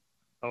are.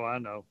 Oh, I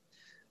know.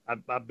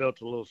 I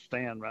built a little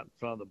stand right in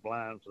front of the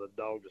blind for the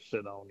dog to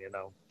sit on,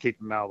 keep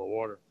him out of the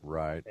water.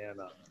 Right. And,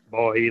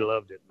 boy, he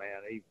loved it,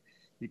 man.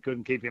 You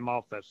couldn't keep him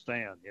off that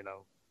stand, As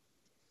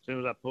soon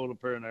as I pulled up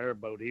here in the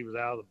airboat, he was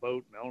out of the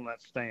boat and on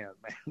that stand,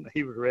 man.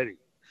 He was ready.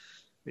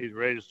 He was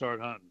ready to start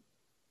hunting.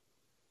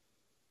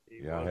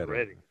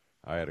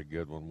 I had a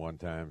good one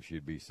time.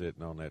 She'd be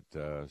sitting on that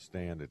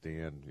stand at the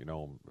end,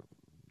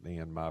 the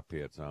end my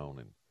pit's on,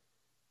 and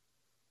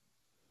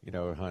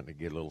hunting to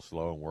get a little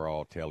slow, and we're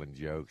all telling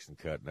jokes and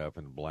cutting up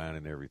and blind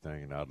and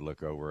everything, and I'd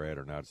look over at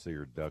her, and I'd see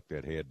her duck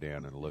that head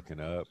down and looking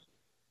up.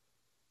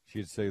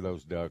 She'd see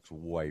those ducks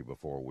way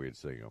before we'd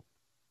see them.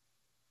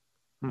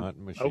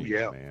 Hunting machines,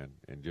 man,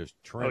 and just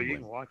trembling. Oh, you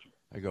can watch them.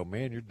 I go,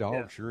 man, your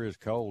dog sure is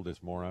cold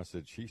this morning. I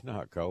said, she's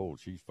not cold.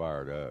 She's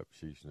fired up.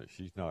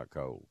 She's not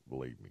cold,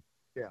 believe me.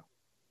 Yeah.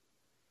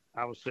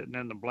 I was sitting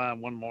in the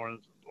blind one morning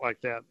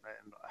like that,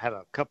 and I had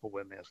a couple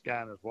with me, this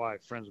guy and his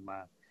wife, friends of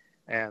mine,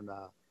 and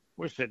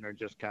we're sitting there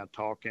just kind of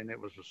talking. It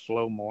was a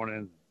slow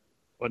morning,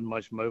 wasn't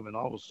much moving.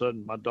 All of a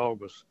sudden, my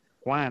dog was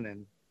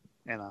whining,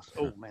 and I said,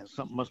 "Oh man,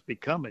 something must be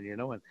coming,"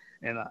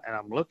 And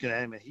I'm looking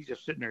at him, and he's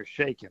just sitting there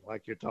shaking,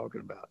 like you're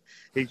talking about.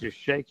 He's just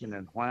shaking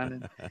and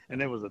whining, and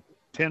there was a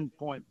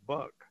 10-point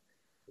buck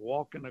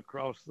walking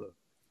across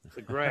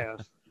the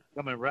grass,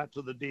 coming right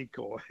to the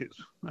decoys,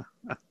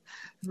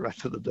 right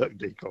to the duck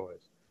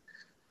decoys.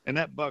 And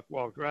that buck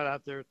walked right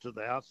out there to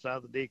the outside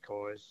of the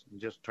decoys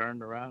and just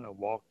turned around and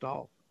walked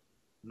off.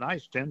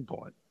 Nice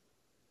 10-point.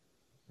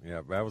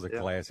 Yeah, that was a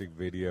classic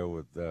video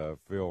with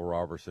Phil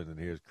Robertson and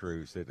his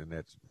crew sitting in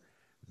that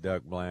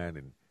duck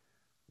blind,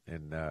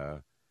 and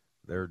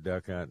they're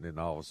duck hunting, and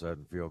all of a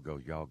sudden Phil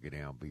goes, "Y'all get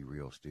down, be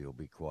real still,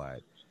 be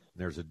quiet."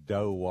 And there's a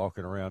doe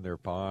walking around their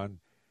pond,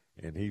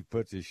 and he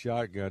puts his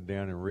shotgun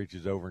down and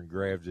reaches over and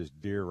grabs his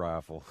deer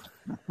rifle.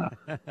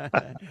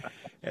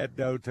 That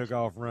doe took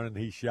off running.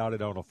 He shot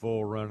it on a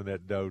full run, and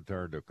that doe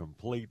turned a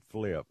complete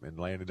flip and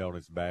landed on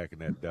its back in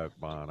that duck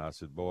pond. I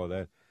said, boy,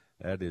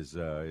 that is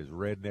as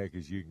redneck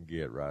as you can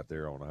get right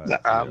there on a hunting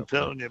trip. I'm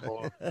telling you,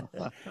 boy.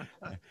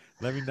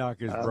 Let me knock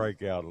his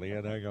break out,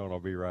 Lynn. Hang on, I'll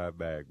be right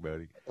back,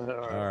 buddy. All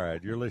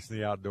right. You're listening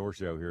to The Outdoor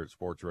Show here at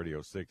Sports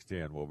Radio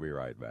 610. We'll be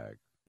right back.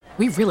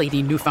 We really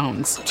need new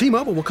phones.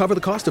 T-Mobile will cover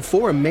the cost of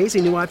 4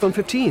 amazing new iPhone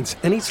 15s,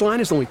 and each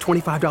line is only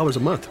 $25 a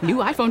month. New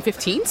iPhone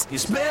 15s?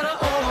 It's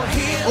better over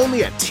here.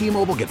 Only at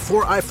T-Mobile, get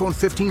 4 iPhone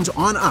 15s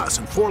on us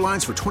and 4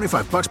 lines for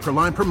 $25 per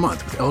line per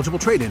month with eligible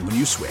trade-in when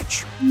you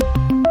switch.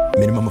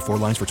 Minimum of 4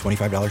 lines for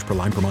 $25 per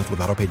line per month with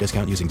autopay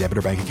discount using debit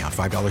or bank account.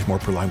 $5 more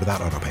per line without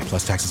autopay,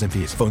 plus taxes and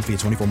fees. Phone fee at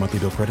 24 monthly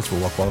bill credits for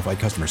well-qualified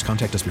customers.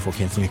 Contact us before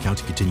canceling account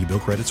to continue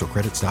bill credits or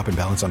credit stop and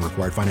balance on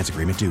required finance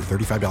agreement due.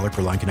 $35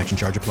 per line connection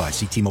charge applies.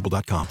 See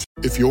T-Mobile.com.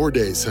 If your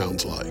day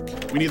sounds like...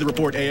 We need the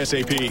report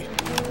ASAP.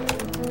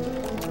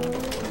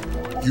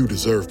 You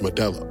deserve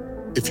Modelo.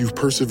 If you've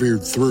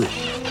persevered through...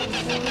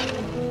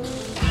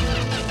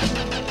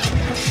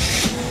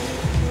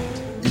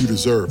 You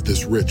deserve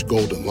this rich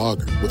golden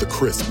lager with a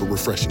crisp but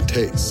refreshing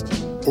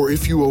taste. Or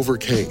if you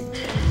overcame. 2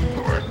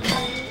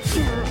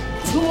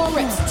 more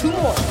reps, 2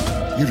 more.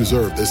 You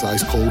deserve this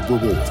ice-cold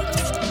reward.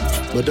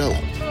 Modelo,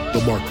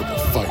 the Markable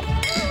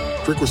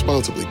Fighter. Drink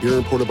responsibly. Beer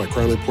imported by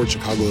Crown Port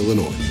Chicago,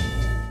 Illinois.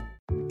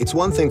 It's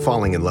one thing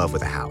falling in love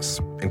with a house,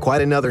 and quite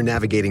another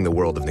navigating the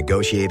world of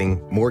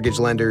negotiating, mortgage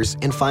lenders,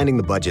 and finding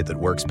the budget that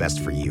works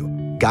best for you.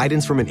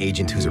 Guidance from an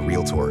agent who's a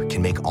Realtor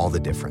can make all the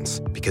difference,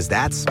 because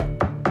that's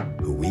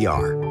who we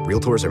are.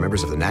 Realtors are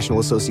members of the National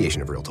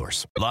Association of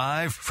Realtors.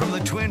 Live from the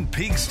Twin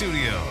Peaks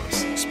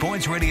Studios,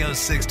 Sports Radio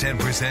 610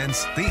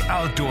 presents The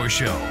Outdoor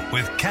Show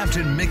with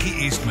Captain Mickey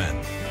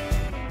Eastman.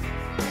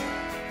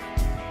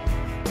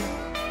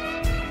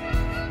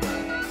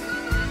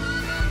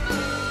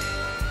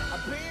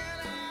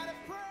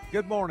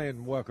 Good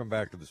morning. Welcome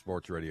back to the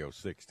Sports Radio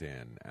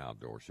 610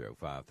 Outdoor Show,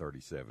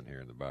 537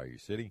 here in the Bayou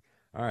City.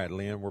 All right,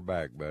 Lynn, we're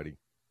back, buddy.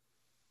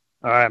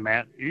 All right,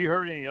 man. You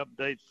heard any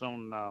updates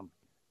on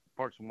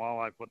Parks and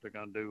Wildlife, what they're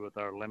going to do with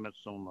our limits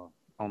on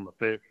the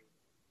fish?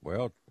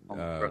 Well,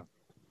 the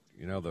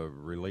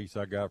release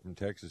I got from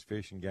Texas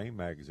Fish and Game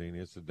Magazine,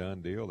 it's a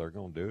done deal. They're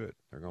going to do it.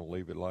 They're going to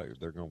leave it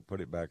they're going to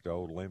put it back to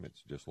old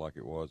limits, just like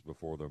it was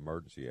before the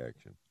emergency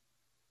action.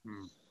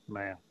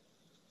 Man.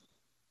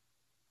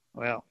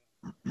 Well,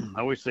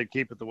 I wish they'd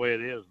keep it the way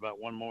it is, about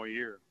one more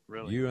year,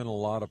 really. You and a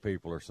lot of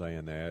people are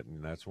saying that,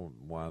 and that's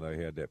why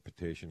they had that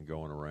petition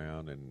going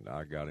around, and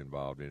I got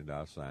involved in it.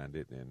 I signed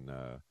it, and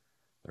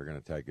they're going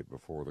to take it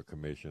before the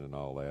commission and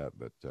all that.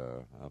 But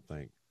I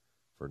think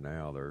for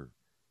now they're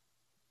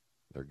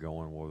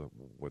going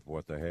with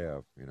what they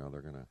have.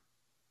 They're going to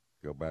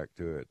go back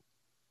to it.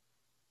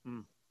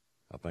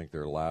 I think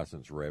their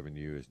license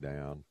revenue is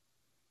down.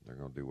 They're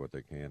going to do what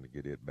they can to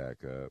get it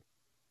back up.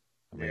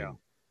 I mean,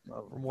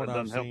 from what that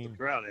I've doesn't seen, help the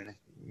trout any.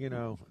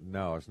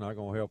 No, it's not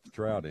going to help the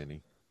trout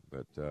any.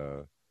 But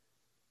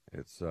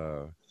it's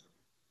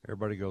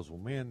everybody goes, well,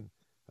 man,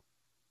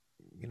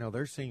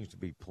 there seems to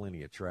be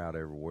plenty of trout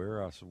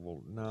everywhere. I said,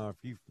 well, no,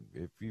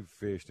 if you've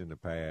fished in the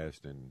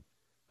past, and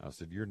I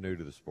said you're new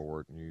to the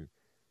sport, and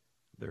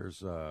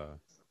there's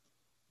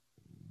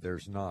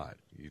not.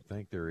 You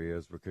think there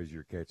is because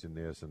you're catching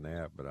this and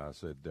that, but I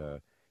said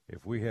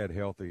if we had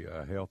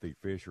a healthy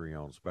fishery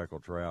on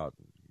speckled trout,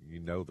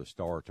 the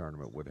Star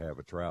Tournament would have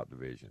a trout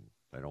division.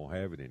 They don't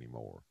have it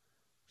anymore,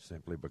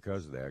 simply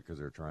because of that, because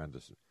they're trying to,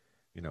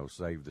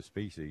 save the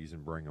species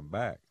and bring them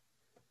back.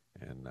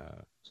 And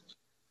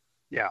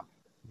yeah,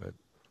 but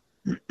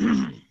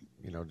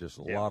just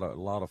a lot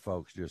of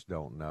folks just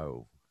don't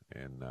know,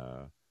 and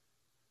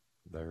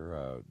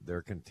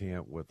they're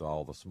content with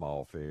all the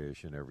small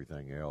fish and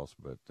everything else.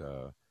 But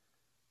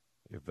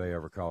if they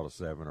ever caught a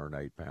 7 or an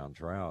 8 pound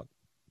trout,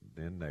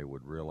 then they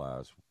would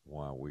realize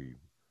why we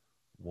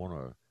want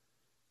to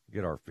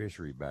get our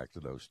fishery back to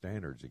those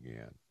standards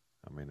again.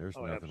 I mean, there's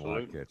nothing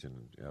absolutely. like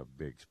catching a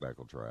big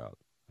speckled trout.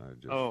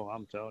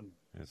 I'm telling you,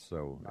 it's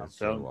so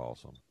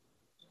awesome.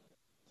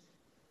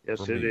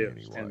 Yes, for it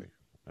me, is. Anyway,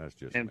 that's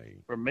just and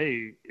me. For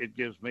me, it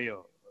gives me a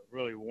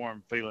really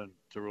warm feeling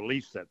to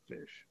release that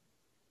fish.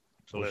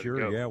 Well,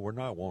 sure, yeah, we're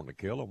not wanting to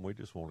kill them. We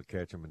just want to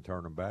catch them and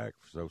turn them back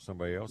so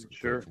somebody else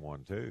can catch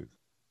one too.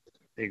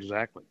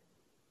 Exactly.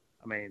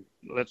 I mean,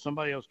 let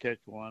somebody else catch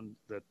one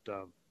that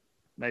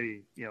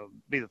maybe,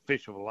 be the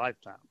fish of a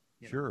lifetime.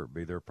 Sure,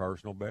 be their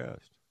personal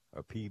best.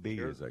 A PB,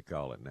 as they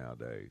call it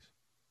nowadays.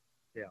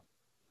 Yeah.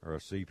 Or a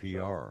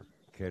CPR,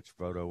 catch,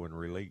 photo, and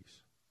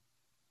release.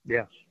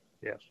 Yes.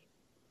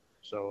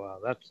 So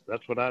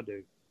that's what I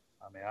do.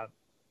 I mean, I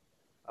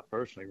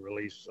personally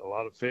release a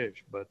lot of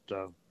fish, but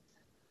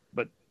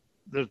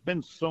there's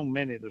so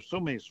many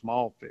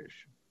small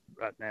fish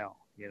right now,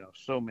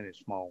 so many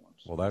small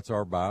ones. Well, that's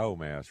our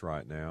biomass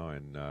right now,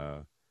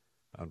 and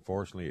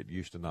unfortunately it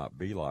used to not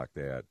be like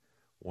that.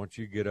 Once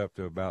you get up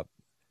to about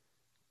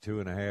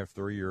 2.5,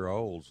 3 year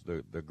olds,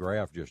 the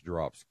graph just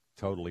drops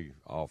totally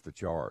off the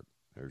chart.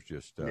 There's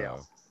just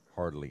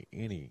hardly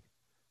any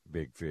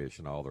big fish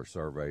in all their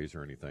surveys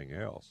or anything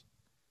else.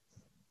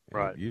 And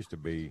right. It used to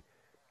be,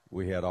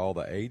 we had all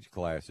the age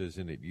classes,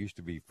 and it used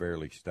to be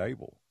fairly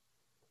stable.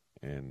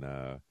 And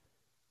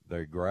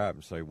they grab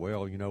and say,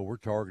 well, we're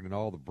targeting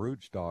all the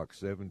brood stock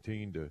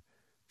 17 to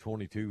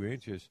 22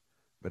 inches,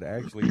 but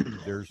actually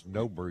there's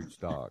no brood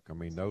stock. I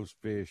mean, those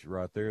fish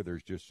right there,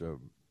 there's just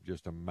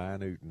a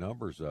minute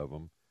numbers of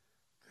them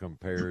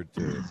compared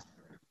to,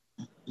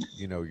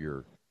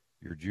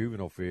 your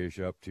juvenile fish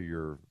up to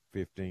your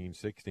 15,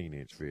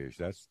 16-inch fish.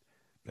 That's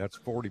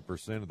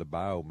 40% of the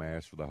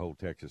biomass for the whole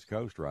Texas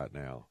coast right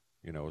now.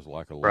 It's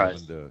like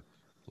 11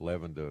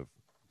 to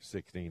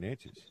 16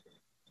 inches.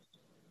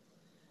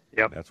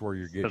 Yep. That's where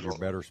you're getting your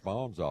better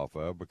spawns off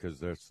of, because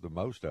that's the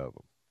most of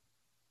them.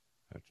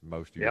 That's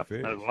most of your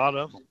fish. There's a lot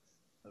of them.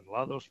 There's a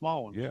lot of those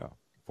small ones. Yeah,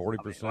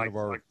 40% of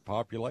our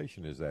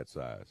population is that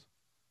size.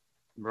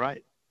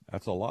 Right.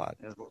 That's a lot.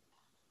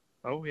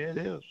 Oh, yeah, it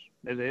is.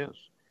 It is.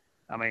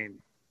 I mean,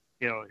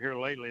 here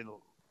lately,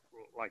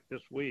 like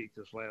this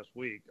last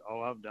week,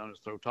 all I've done is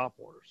throw top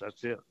waters.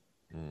 That's it.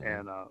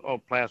 And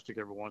plastic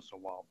every once in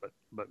a while,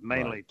 but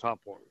mainly top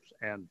waters.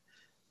 And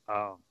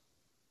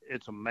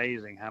it's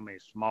amazing how many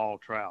small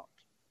trout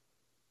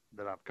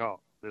that I've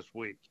caught this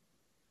week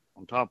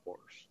on top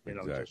waters.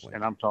 Exactly.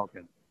 And I'm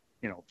talking,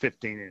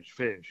 15-inch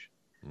fish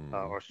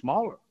or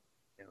smaller,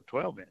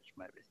 12-inch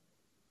maybe.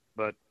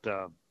 But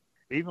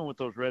even with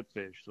those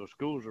redfish, those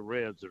schools of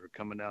reds that are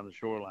coming down the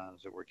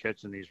shorelines that we're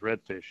catching these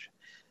redfish,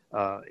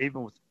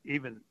 even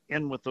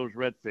with those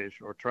redfish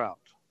or trout,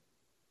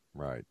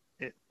 right?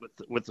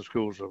 With the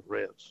schools of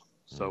reds.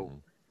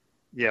 So,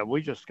 yeah,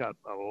 we just got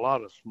a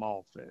lot of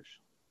small fish,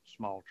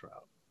 small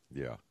trout.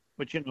 Yeah.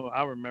 But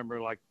I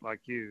remember like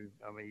you.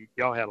 I mean,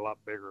 y'all had a lot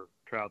bigger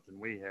trout than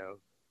we have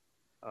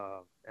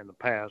in the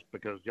past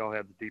because y'all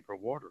had the deeper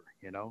water.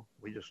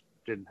 We just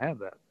didn't have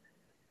that,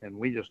 and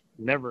we just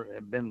never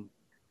have been.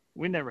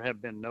 We never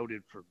have been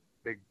noted for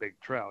big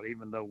trout,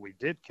 even though we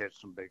did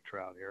catch some big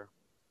trout here.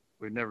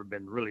 We've never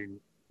been really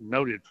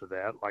noted for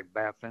that, like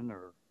Baffin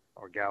or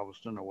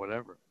Galveston or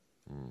whatever.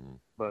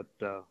 But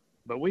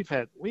we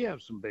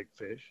have some big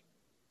fish,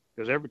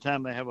 because every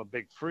time they have a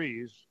big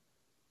freeze,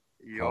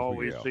 you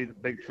always see the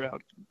big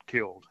trout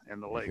killed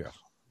in the lakes.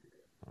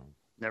 Yeah.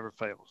 Never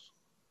fails.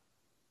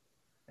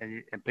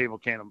 And people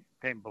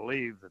can't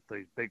believe that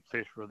these big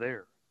fish were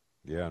there.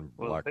 Yeah, and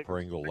like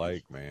Pringle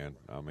Lake, man.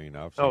 I mean,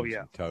 I've seen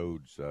some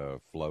toads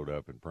float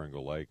up in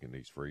Pringle Lake in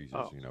these freezes.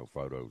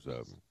 Photos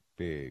of them.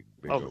 Big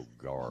old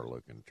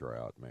gar-looking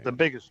trout, man. The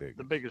biggest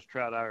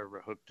trout I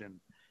ever hooked in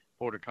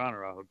Port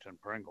O'Connor, I hooked in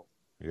Pringle.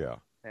 Yeah.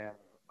 And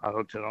I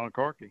hooked it on a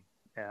corky,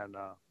 and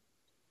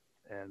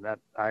that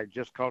I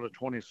just caught a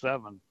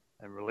 27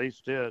 and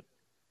released it,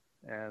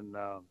 and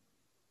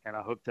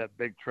I hooked that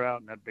big trout,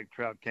 and that big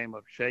trout came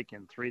up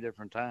shaking 3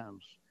 different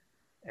times,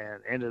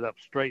 and ended up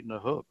straight in the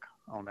hook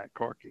on that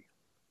corky.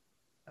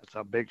 That's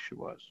how big she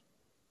was.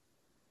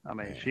 I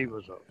mean, she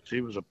was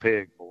a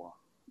pig, boy.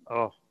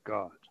 Oh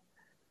God,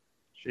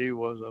 she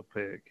was a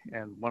pig.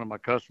 And one of my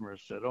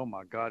customers said, "Oh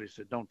my God," he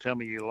said, "Don't tell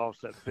me you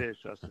lost that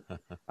fish." I said,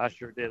 "I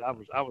sure did. I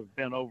was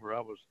bent over. I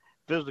was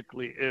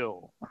physically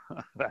ill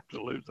after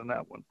losing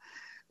that one."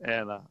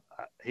 And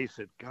he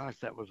said, "Gosh,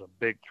 that was a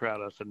big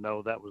trout." I said,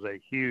 "No, that was a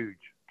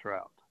huge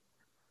trout.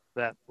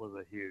 That was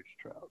a huge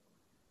trout.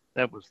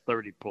 That was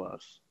 30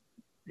 plus,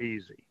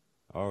 easy."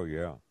 Oh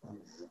yeah.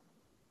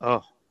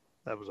 Oh,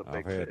 that was a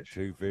big I've had fish.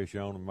 2 fish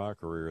on in my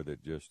career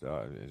that just,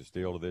 and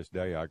still to this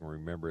day, I can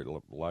remember it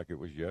like it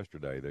was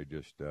yesterday. They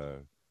just,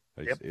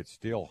 it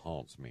still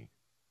haunts me.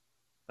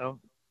 Oh,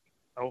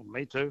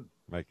 me too.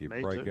 Make you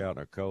Me break too. out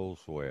in a cold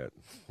sweat.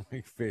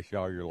 You fish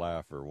all your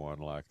life for one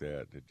like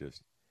that. It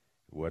just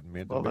wasn't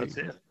meant to be. Well, that's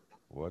it.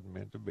 Wasn't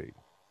meant to be.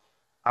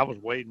 I was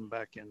wading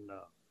back in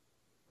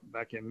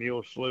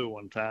Mule Slough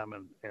one time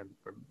and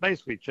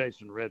basically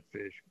chasing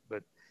redfish,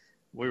 but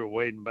we were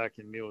wading back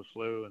in Mule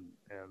Slough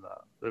and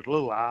there's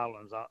little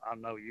islands. I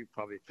know you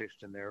probably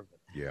fished in there, but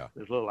yeah,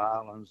 there's little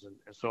islands, and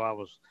so I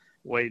was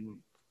wading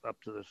up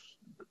to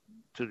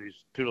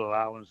these 2 little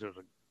islands. There's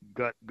a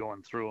gut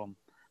going through them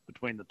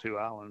between the 2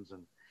 islands,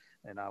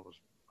 and I was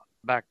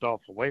backed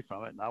off away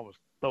from it, and I was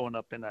throwing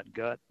up in that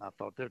gut. And I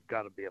thought, there's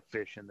got to be a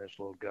fish in this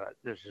little gut.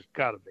 There's just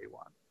got to be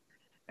one.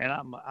 And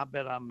I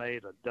bet I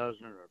made a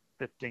dozen or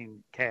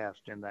 15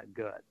 casts in that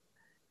gut,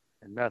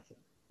 and nothing,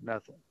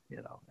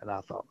 And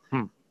I thought,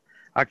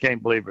 I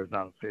can't believe there's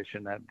not a fish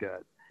in that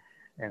gut.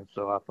 And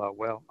so I thought,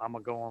 well, I'm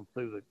gonna go on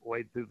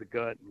wade through the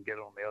gut and get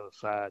on the other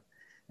side.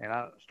 And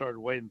I started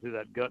wading through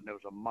that gut, and there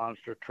was a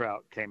monster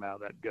trout came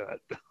out of that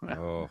gut.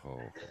 Oh.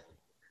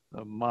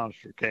 A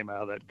monster came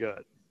out of that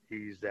gut,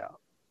 eased out.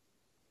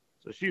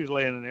 So she was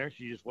laying in there.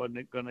 She just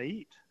wasn't going to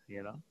eat,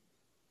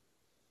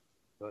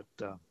 But,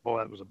 boy,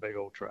 that was a big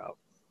old trout.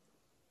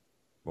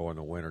 Boy, in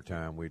the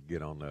wintertime, we'd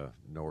get on the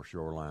North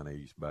Shoreline of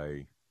East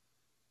Bay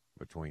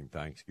between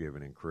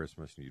Thanksgiving and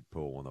Christmas, and you'd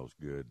pull one of those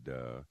good,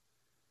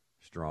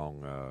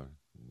 strong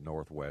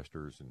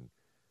northwesters and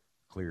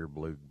clear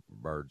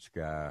bluebird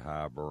sky,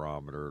 high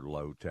barometer,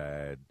 low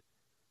tide.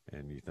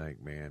 And you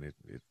think, man,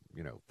 it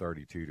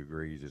 32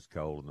 degrees, it's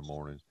cold in the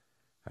morning.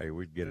 Hey,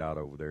 we'd get out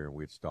over there and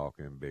we'd stalk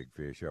in big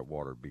fish. That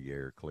water would be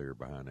air clear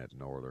behind that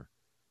norther.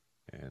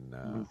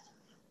 And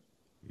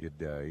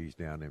you'd ease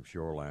down them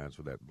shorelines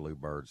with that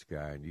bluebird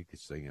sky, and you could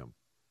see them.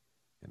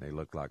 And they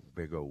looked like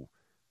big old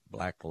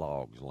black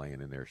logs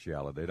laying in there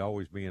shallow. They'd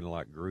always be in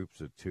like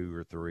groups of 2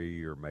 or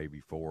 3 or maybe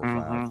 4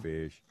 or 5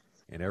 fish,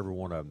 and every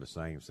one of them the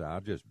same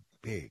size, just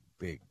big,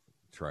 big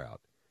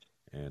trout.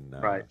 And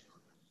right.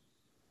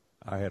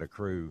 I had a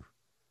crew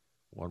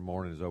one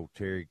morning, is old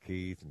Terry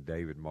Keith and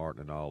David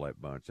Martin and all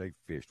that bunch. They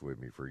fished with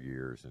me for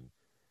years, and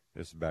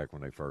this is back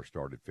when they first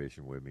started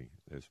fishing with me.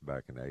 This is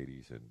back in the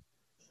 80s, and,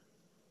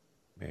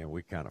 man,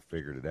 we kind of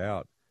figured it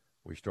out.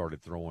 We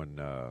started throwing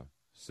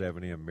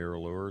 7M mirror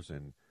lures,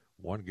 and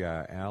one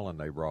guy, Alan,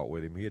 they brought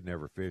with him, he had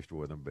never fished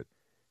with them, but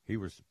he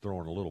was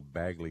throwing a little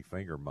Bagley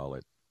finger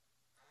mullet,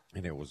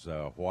 and it was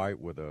white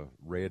with a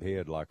red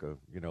head like the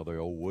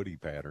old Woody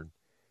pattern.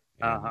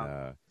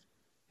 And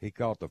he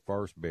caught the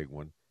first big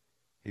one.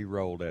 He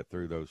rolled that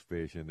through those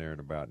fish in there in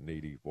about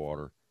knee-deep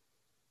water,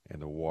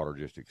 and the water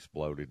just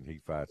exploded, and he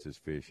fights his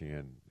fish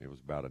in. It was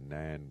about a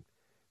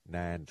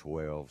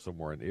 9-12,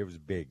 somewhere in. It was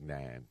big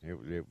 9.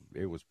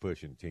 It was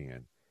pushing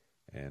 10.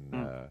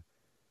 And,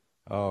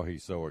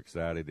 he's so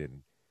excited.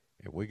 And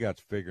we got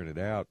to figuring it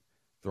out,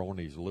 throwing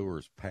these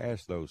lures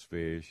past those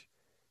fish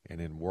and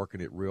then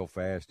working it real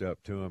fast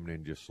up to them and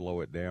then just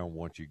slow it down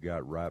once you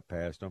got right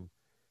past them.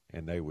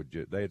 And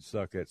they'd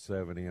suck that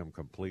 7M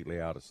completely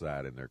out of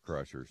sight in their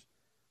crushers.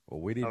 Well,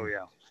 we didn't. Oh,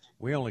 yeah.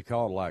 We only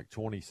caught like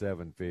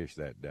 27 fish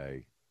that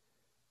day,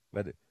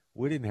 but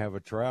we didn't have a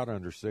trout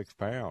under 6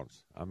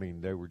 pounds. I mean,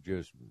 they were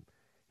just.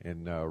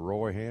 And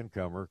Roy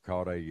Hancomer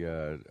caught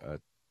a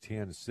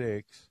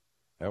 10-6.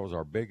 That was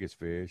our biggest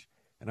fish.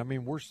 And I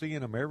mean, we're seeing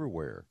them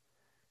everywhere.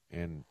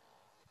 And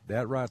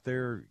that right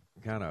there,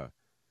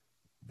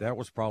 that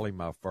was probably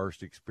my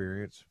first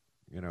experience.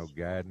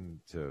 Guiding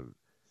to.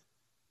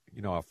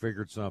 I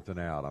figured something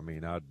out. I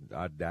mean, I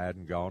died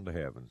and gone to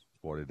heaven. Is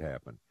what had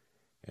happened.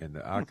 And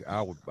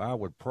I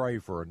would pray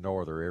for a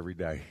norther every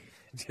day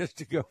just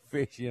to go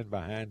fish in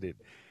behind it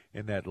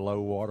in that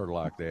low water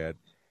like that.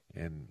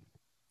 And,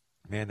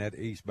 man, that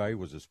East Bay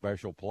was a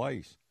special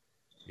place,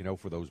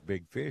 for those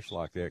big fish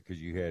like that,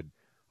 because you had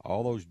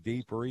all those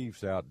deep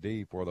reefs out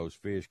deep where those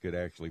fish could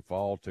actually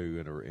fall to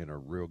in a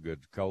real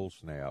good cold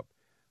snap.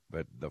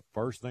 But the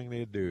first thing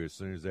they'd do as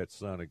soon as that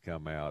sun had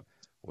come out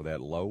with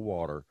that low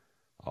water,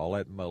 all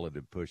that mullet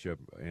would push up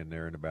in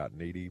there in about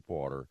knee-deep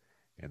water,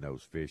 and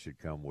those fish had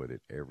come with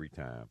it every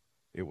time.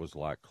 It was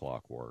like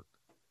clockwork.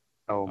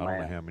 Oh, man. I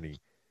don't know how many,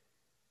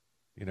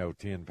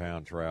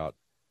 10-pound trout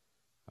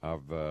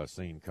I've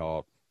seen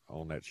caught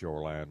on that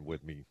shoreline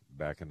with me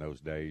back in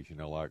those days.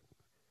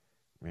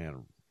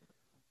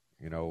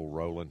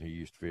 Roland, he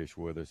used to fish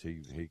with us.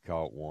 He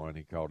caught one.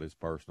 He caught his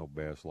personal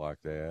best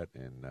like that,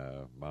 and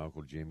my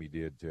Uncle Jimmy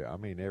did too. I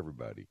mean,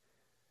 everybody.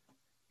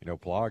 You know,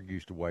 Plog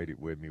used to wait it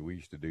with me. We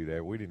used to do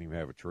that. We didn't even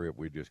have a trip.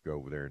 We'd just go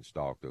over there and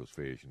stalk those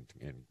fish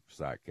and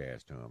sight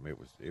cast to them.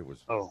 It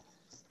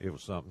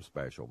was something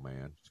special,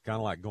 man. It's kind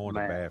of like going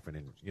to Baffin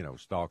and, you know,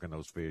 stalking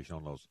those fish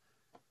on those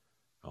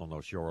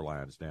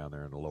shorelines down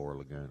there in the lower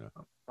Laguna.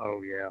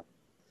 Oh yeah,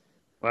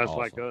 well, that's awesome.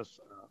 Like us.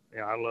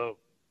 I love,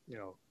 you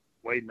know,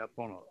 wading up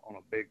on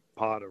a big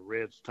pot of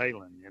reds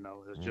tailing. You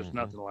know, it's just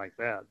nothing like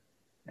that.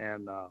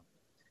 And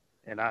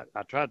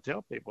I try to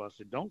tell people, I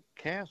said, don't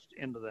cast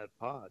into that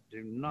pod.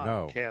 Do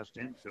not cast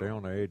into Stay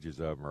on the edges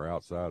of them or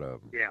outside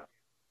of them. Yeah.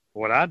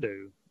 What I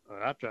do,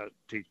 I try to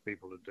teach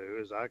people to do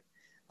is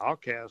I'll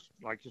cast,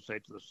 like you say,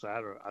 to the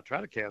side, or I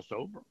try to cast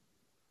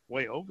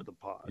way over the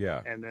pod.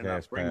 Yeah. And then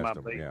I bring my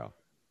bait. Yeah.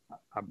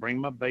 I bring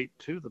my bait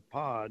to the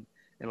pod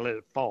and let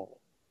it fall.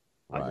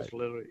 Right. I just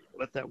literally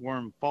let that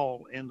worm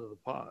fall into the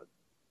pod,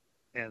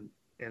 and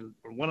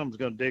one of them's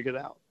going to dig it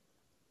out.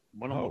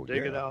 One of them will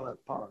dig it out of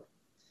that pod.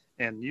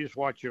 And you just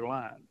watch your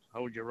line.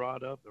 Hold your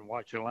rod up and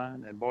watch your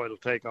line, and boy, it'll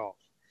take off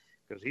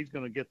because he's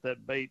going to get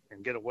that bait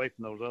and get away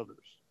from those others.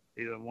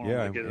 He doesn't want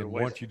them to get it away.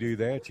 And once you do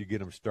that, you get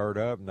them stirred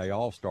up, and they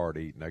all start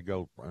eating. They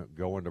go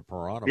into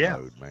piranha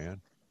mode,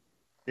 man.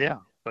 Yeah,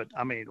 but,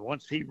 I mean,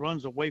 once he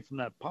runs away from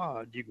that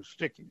pod, you can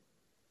stick him.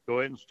 Go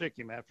ahead and stick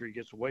him after he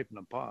gets away from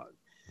the pod.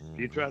 If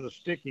you try to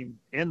stick him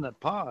in the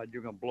pod,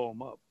 you're going to blow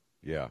him up.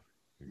 Yeah,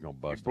 you're going to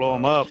bust you blow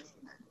them up.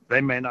 They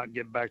may not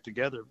get back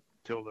together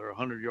till they're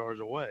 100 yards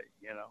away,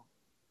 you know.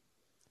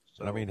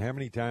 So, I mean, how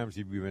many times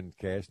have you been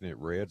casting at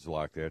reds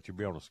like that? You'll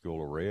be on a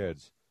school of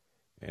reds,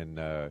 and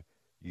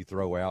you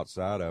throw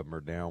outside of them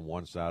or down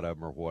one side of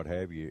them or what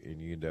have you,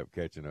 and you end up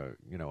catching a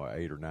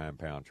 8 or 9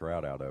 pound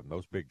trout out of them.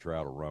 Those big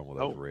trout will run with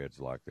those reds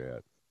like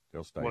that.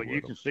 They'll stay. Well, with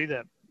you them. can see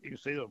that. You can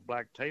see those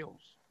black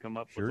tails come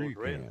up with those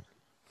reds.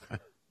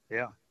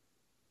 Yeah,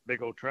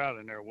 big old trout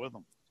in there with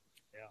them.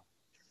 Yeah.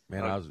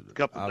 Man, I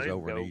was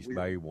over in East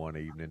Bay one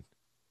evening.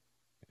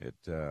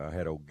 I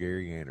had old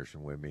Gary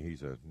Anderson with me.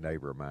 He's a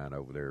neighbor of mine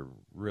over there.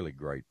 Really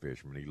great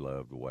fisherman. He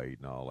loved the wade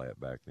and all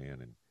that back then.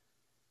 And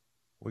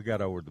we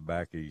got over to the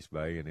back of East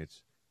Bay, and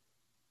it's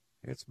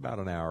about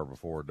an hour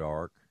before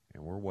dark,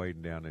 and we're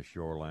wading down this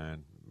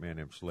shoreline. Man,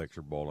 them slicks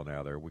are boiling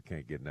out there. We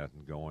can't get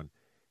nothing going.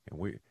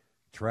 And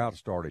trout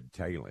started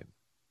tailing.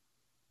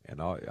 And,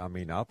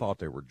 I thought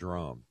they were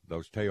drum.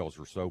 Those tails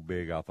were so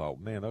big, I thought,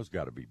 man, those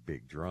got to be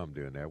big drum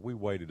doing that. We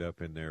waded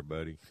up in there,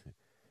 buddy,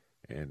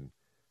 and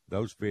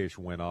those fish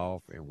went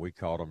off, and we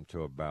caught them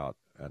to about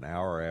an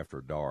hour after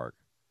dark.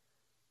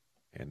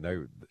 And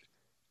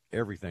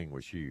everything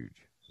was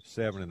huge.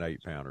 7 and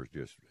 8 pounders,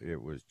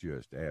 it was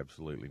just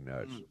absolutely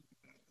nuts.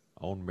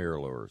 On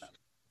MirrOlures,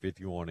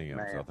 51 M's.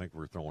 Man. I think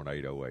we're throwing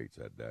 808s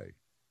that day.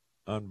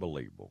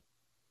 Unbelievable.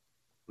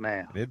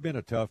 Man. And it'd been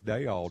a tough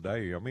day all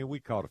day. I mean, we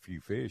caught a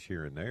few fish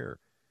here and there,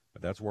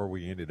 but that's where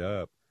we ended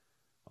up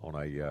on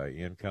a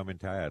incoming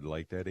tide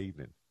late that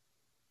evening.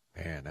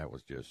 Man, that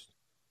was just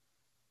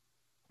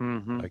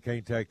they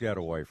can't take that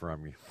away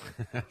from you.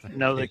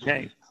 No, they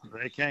can't.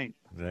 They can't.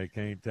 They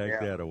can't take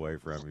that away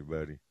from you,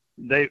 buddy.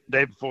 Day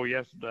before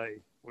yesterday,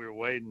 we were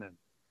waiting,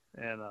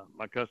 and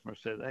my customer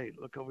said, "Hey,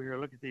 look over here.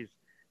 Look at these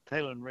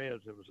tailing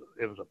reds."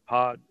 It was a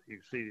pod. You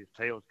can see these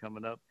tails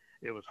coming up.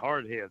 It was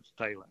hardheads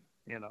tailing.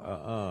 You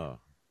know,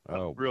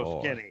 real boy.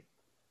 skinny.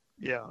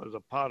 Yeah, it was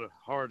a pot of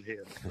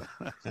hardheads.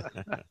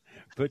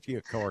 Put you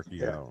a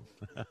corky on.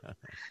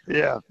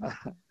 Yeah,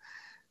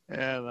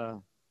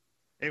 and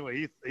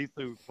anyway, he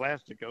threw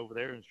plastic over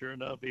there, and sure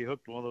enough, he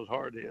hooked one of those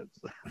hardheads.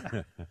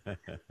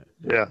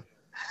 Yeah,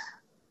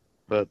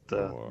 but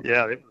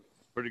yeah, it was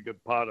a pretty good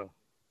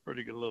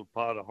little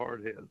pot of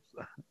hardheads.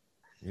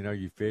 You know,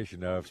 you fish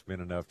enough,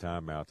 spend enough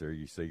time out there,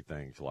 you see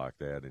things like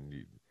that, and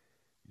you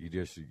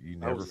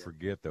never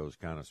forget those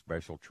kind of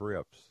special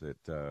trips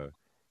that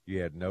you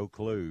had no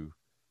clue.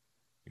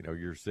 You know,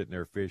 you're sitting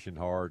there fishing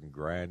hard and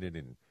grinding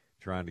and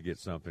trying to get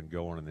something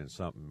going, and then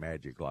something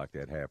magic like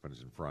that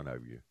happens in front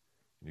of you.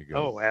 And you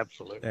go, oh,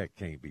 absolutely. That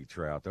can't be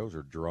trout. Those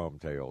are drum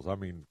tails. I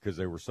mean, because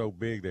they were so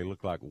big, they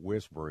looked like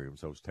whisk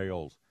brooms, those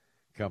tails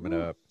coming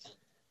up.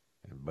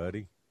 And,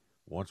 buddy,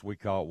 once we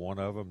caught one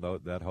of them,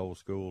 that whole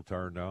school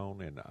turned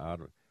on, and I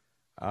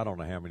don't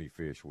know how many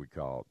fish we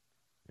caught.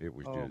 It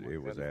was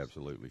it was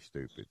absolutely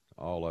stupid.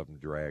 All of them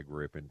drag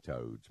ripping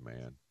toads,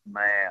 man.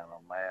 Man,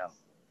 oh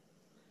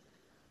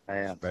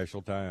man.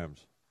 Special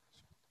times.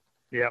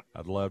 Yep.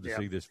 I'd love to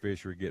see this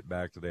fishery get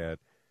back to that,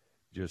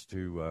 just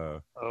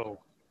to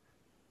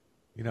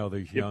you know,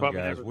 these young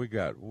guys.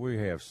 We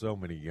have so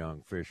many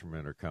young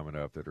fishermen are coming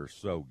up that are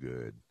so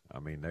good. I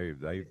mean,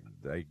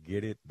 they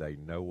get it. They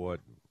know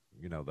what,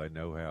 you know, they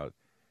know how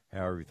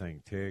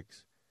everything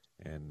ticks,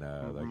 and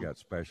they got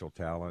special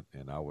talent.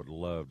 And I would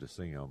love to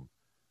see them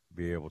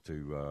be able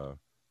to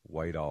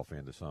wade off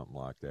into something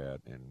like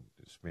that and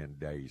spend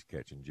days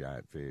catching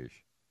giant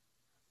fish.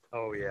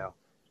 Oh, yeah.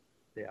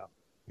 Yeah.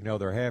 You know,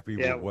 they're happy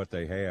with what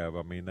they have.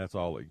 I mean, that's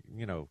all,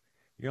 you know,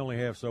 you only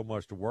have so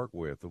much to work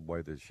with the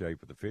way the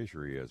shape of the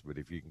fishery is. But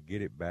if you can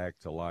get it back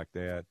to like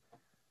that,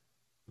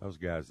 those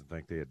guys would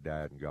think they had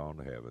died and gone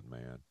to heaven,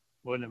 man.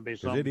 Wouldn't it be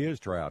something? Because it is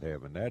trout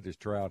heaven. That is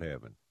trout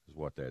heaven. is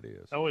what that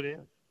is. Oh, it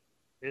is.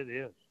 It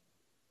is.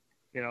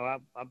 You know,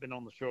 I've been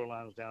on the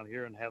shorelines down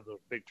here and have those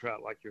big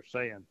trout, like you're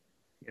saying,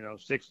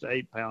 6 to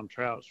 8 pound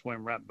trout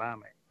swim right by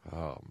me.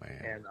 Oh,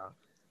 man. And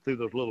through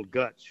those little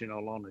guts,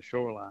 along the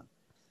shoreline.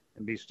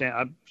 And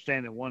I'd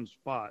stand in one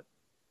spot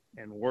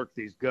and work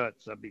these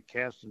guts. I'd be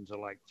casting to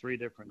like 3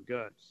 different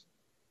guts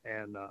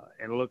and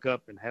look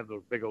up and have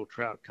those big old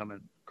trout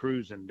coming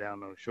cruising down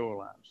those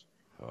shorelines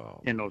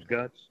in those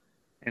guts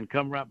and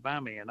come right by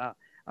me. And I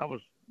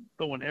was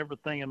throwing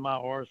everything in my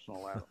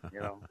arsenal at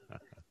them,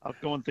 I was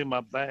going through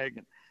my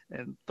bag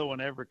and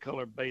throwing every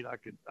color bait I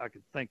could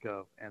think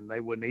of, and they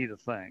wouldn't eat a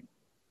thing.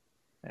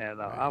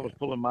 And I was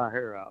pulling my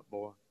hair out,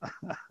 boy.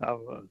 I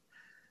was,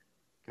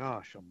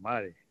 gosh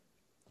almighty.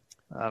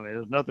 I mean,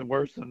 there's nothing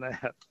worse than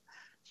that.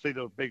 See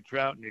those big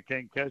trout and you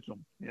can't catch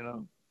them,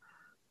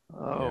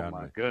 Oh,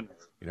 my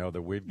goodness.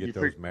 That we'd get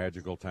those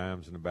magical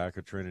times in the back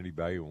of Trinity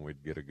Bay when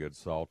we'd get a good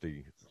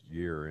salty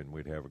year, and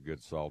we'd have a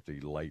good salty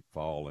late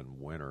fall and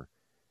winter,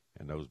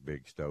 and those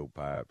big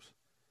stovepipes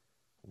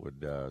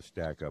would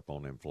stack up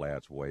on them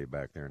flats way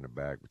back there in the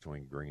back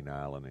between Green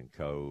Island and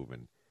Cove,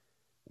 and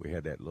we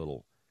had that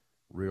little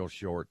real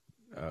short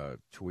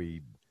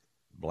tweed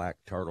black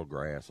turtle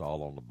grass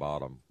all on the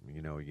bottom.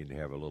 You'd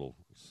have a little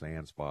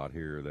sand spot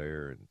here or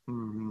there,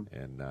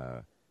 and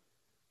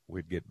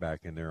we'd get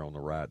back in there on the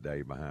right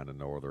day behind the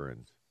norther,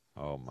 and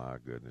oh my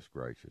goodness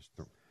gracious,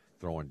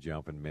 throwing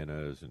jumping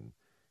minnows and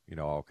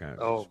all kinds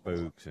of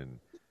spooks and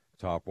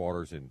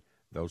topwaters, and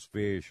those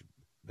fish,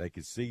 they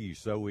could see you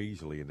so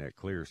easily in that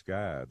clear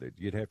sky that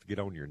you'd have to get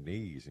on your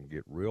knees and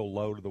get real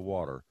low to the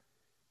water,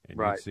 and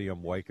you'd see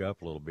them wake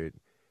up a little bit,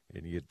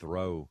 and you'd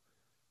throw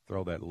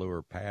that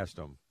lure past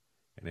them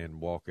and then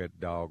walk that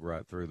dog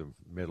right through the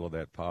middle of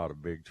that pot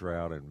of big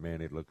trout, and,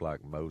 man, it looked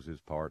like Moses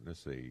parting the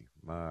sea.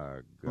 My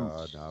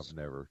God, it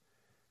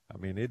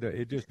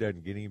just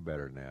doesn't get any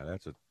better now.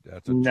 That's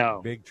a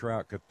big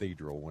trout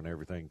cathedral when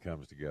everything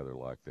comes together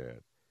like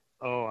that.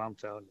 Oh, I'm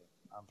telling you.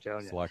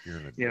 It's like you're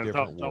in a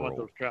different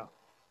world. Talking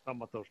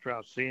about those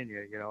trout seeing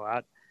you,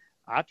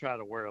 I try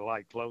to wear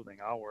light clothing.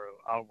 I'll wear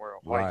a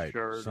white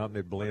shirt.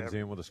 Something that blends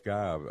in with a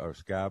sky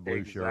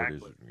blue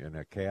shirt and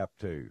a cap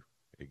too.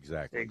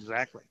 Exactly.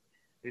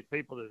 These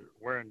people that are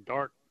wearing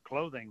dark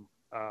clothing,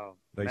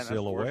 that's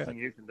the worst thing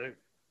you can do.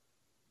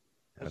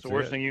 That's the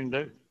worst thing you can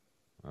do.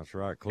 That's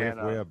right. Cliff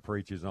Webb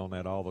preaches on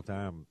that all the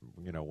time,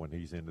 when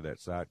he's into that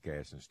sight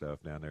casting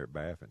stuff down there at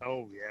Baffin.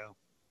 Oh, yeah.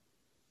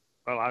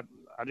 Well, I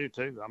do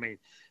too. I mean,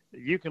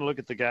 you can look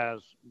at the guys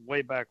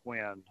way back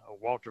when,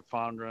 Walter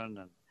Fondren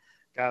and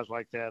guys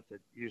like that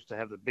used to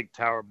have the big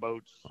tower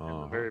boats in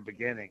the very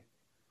beginning,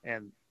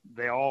 and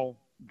they all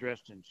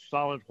dressed in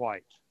solid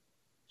white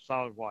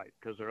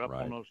because they're up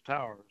on those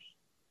towers,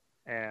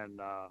 and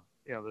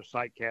they're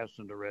sight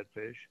casting to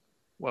redfish.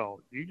 Well,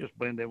 you just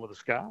blend in with the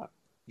sky,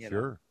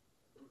 sure,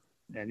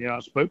 and you're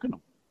not spooking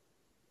them,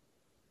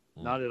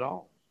 not at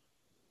all.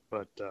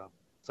 But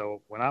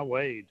so when I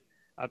wade,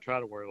 I try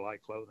to wear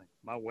light clothing.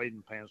 My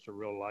wading pants are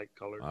real light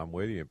colored. I'm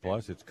with you.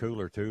 Plus, it's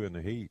cooler too in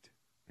the heat.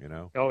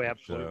 Oh,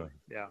 absolutely,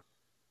 yeah.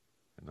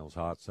 In those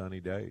hot sunny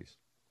days.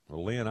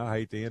 Well, Lynn, I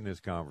hate to end this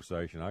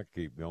conversation. I could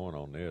keep going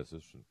on this.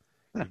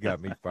 You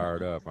got me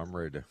fired up. I'm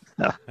ready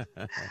to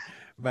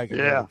make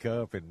a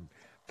cup and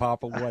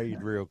pop a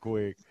wade real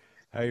quick.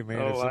 Hey,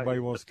 man, if somebody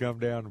wants to come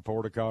down to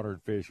Port O'Connor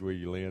and fish with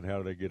you, Lynn, how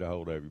do they get a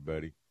hold of you,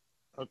 buddy?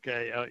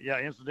 Okay.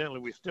 Incidentally,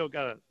 we still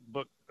got to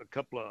book a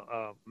couple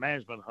of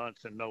management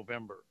hunts in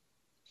November.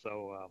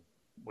 So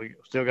we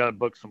still got to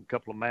book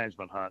couple of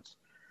management hunts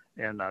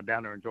and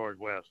down there in George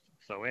West.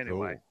 So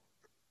anyway,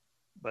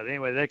 But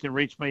anyway, they can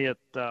reach me at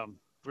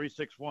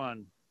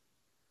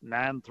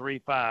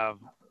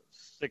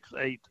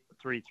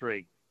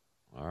 361-935-6833.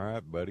 All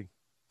right, buddy.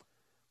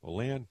 Well,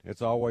 Lynn,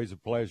 it's always a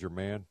pleasure,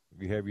 man.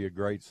 You have a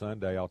great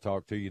Sunday. I'll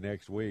talk to you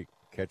next week.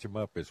 Catch them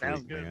up this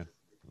week, good. Man.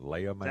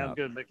 Lay them out. Sounds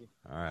good, Mickey.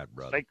 All right,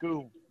 brother. Stay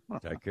cool.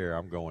 Take care.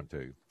 I'm going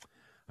to.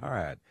 All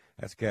right.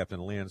 That's Captain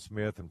Lynn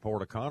Smith in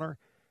Port O'Connor.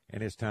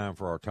 And it's time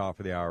for our top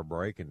of the hour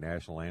break and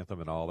national anthem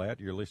and all that.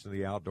 You're listening to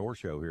the Outdoor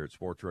Show here at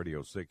Sports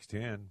Radio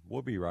 610.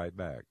 We'll be right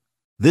back.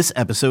 This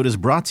episode is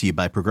brought to you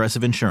by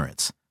Progressive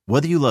Insurance.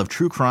 Whether you love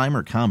true crime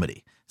or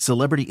comedy,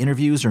 celebrity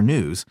interviews or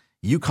news,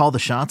 you call the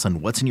shots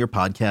on what's in your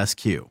podcast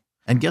queue.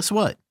 And guess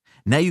what?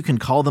 Now you can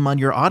call them on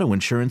your auto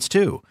insurance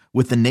too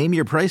with the Name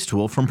Your Price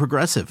tool from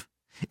Progressive.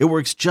 It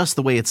works just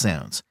the way it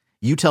sounds.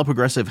 You tell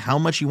Progressive how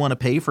much you want to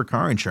pay for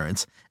car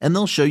insurance, and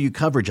they'll show you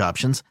coverage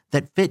options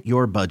that fit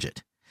your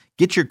budget.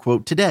 Get your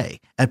quote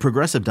today at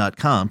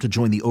Progressive.com to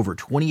join the over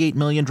 28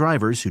 million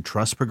drivers who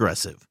trust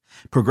Progressive.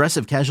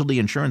 Progressive Casualty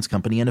Insurance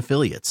Company and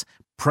Affiliates.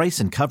 Price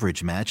and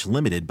coverage match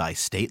limited by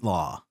state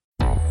law.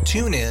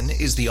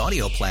 TuneIn is the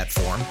audio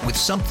platform with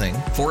something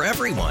for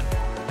everyone.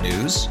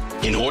 News.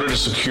 In order to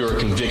secure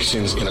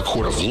convictions in a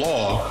court of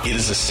law, it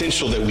is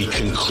essential that we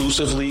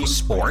conclusively.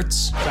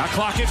 Sports. Got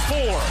clock at 4.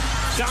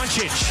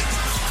 Doncic.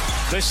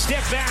 The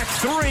step back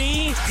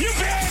 3. You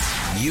bet.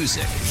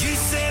 Music. You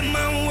set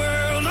my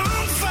world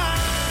on fire.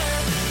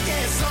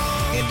 Yes,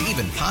 and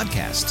even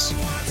podcasts.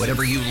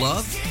 Whatever you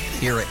love,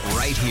 Hear it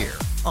right here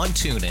on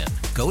TuneIn.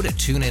 Go to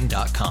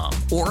TuneIn.com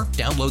or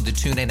download the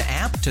TuneIn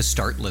app to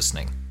start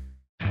listening.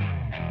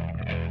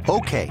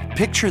 Okay,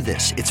 picture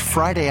this. It's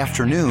Friday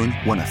afternoon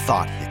when a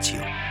thought hits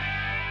you.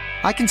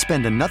 I can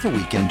spend another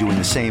weekend doing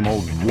the same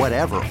old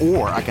whatever,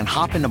 or I can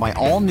hop into my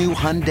all-new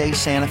Hyundai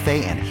Santa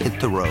Fe and hit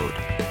the road.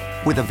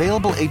 With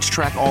available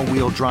H-Track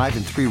all-wheel drive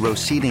and 3-row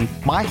seating,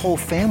 my whole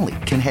family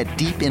can head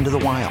deep into the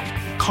wild.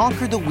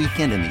 Conquer the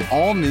weekend in the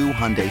all-new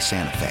Hyundai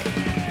Santa Fe.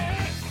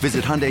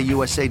 Visit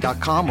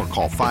HyundaiUSA.com or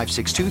call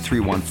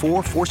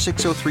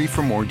 562-314-4603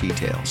 for more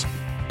details.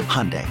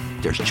 Hyundai,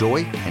 there's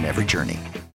joy in every journey.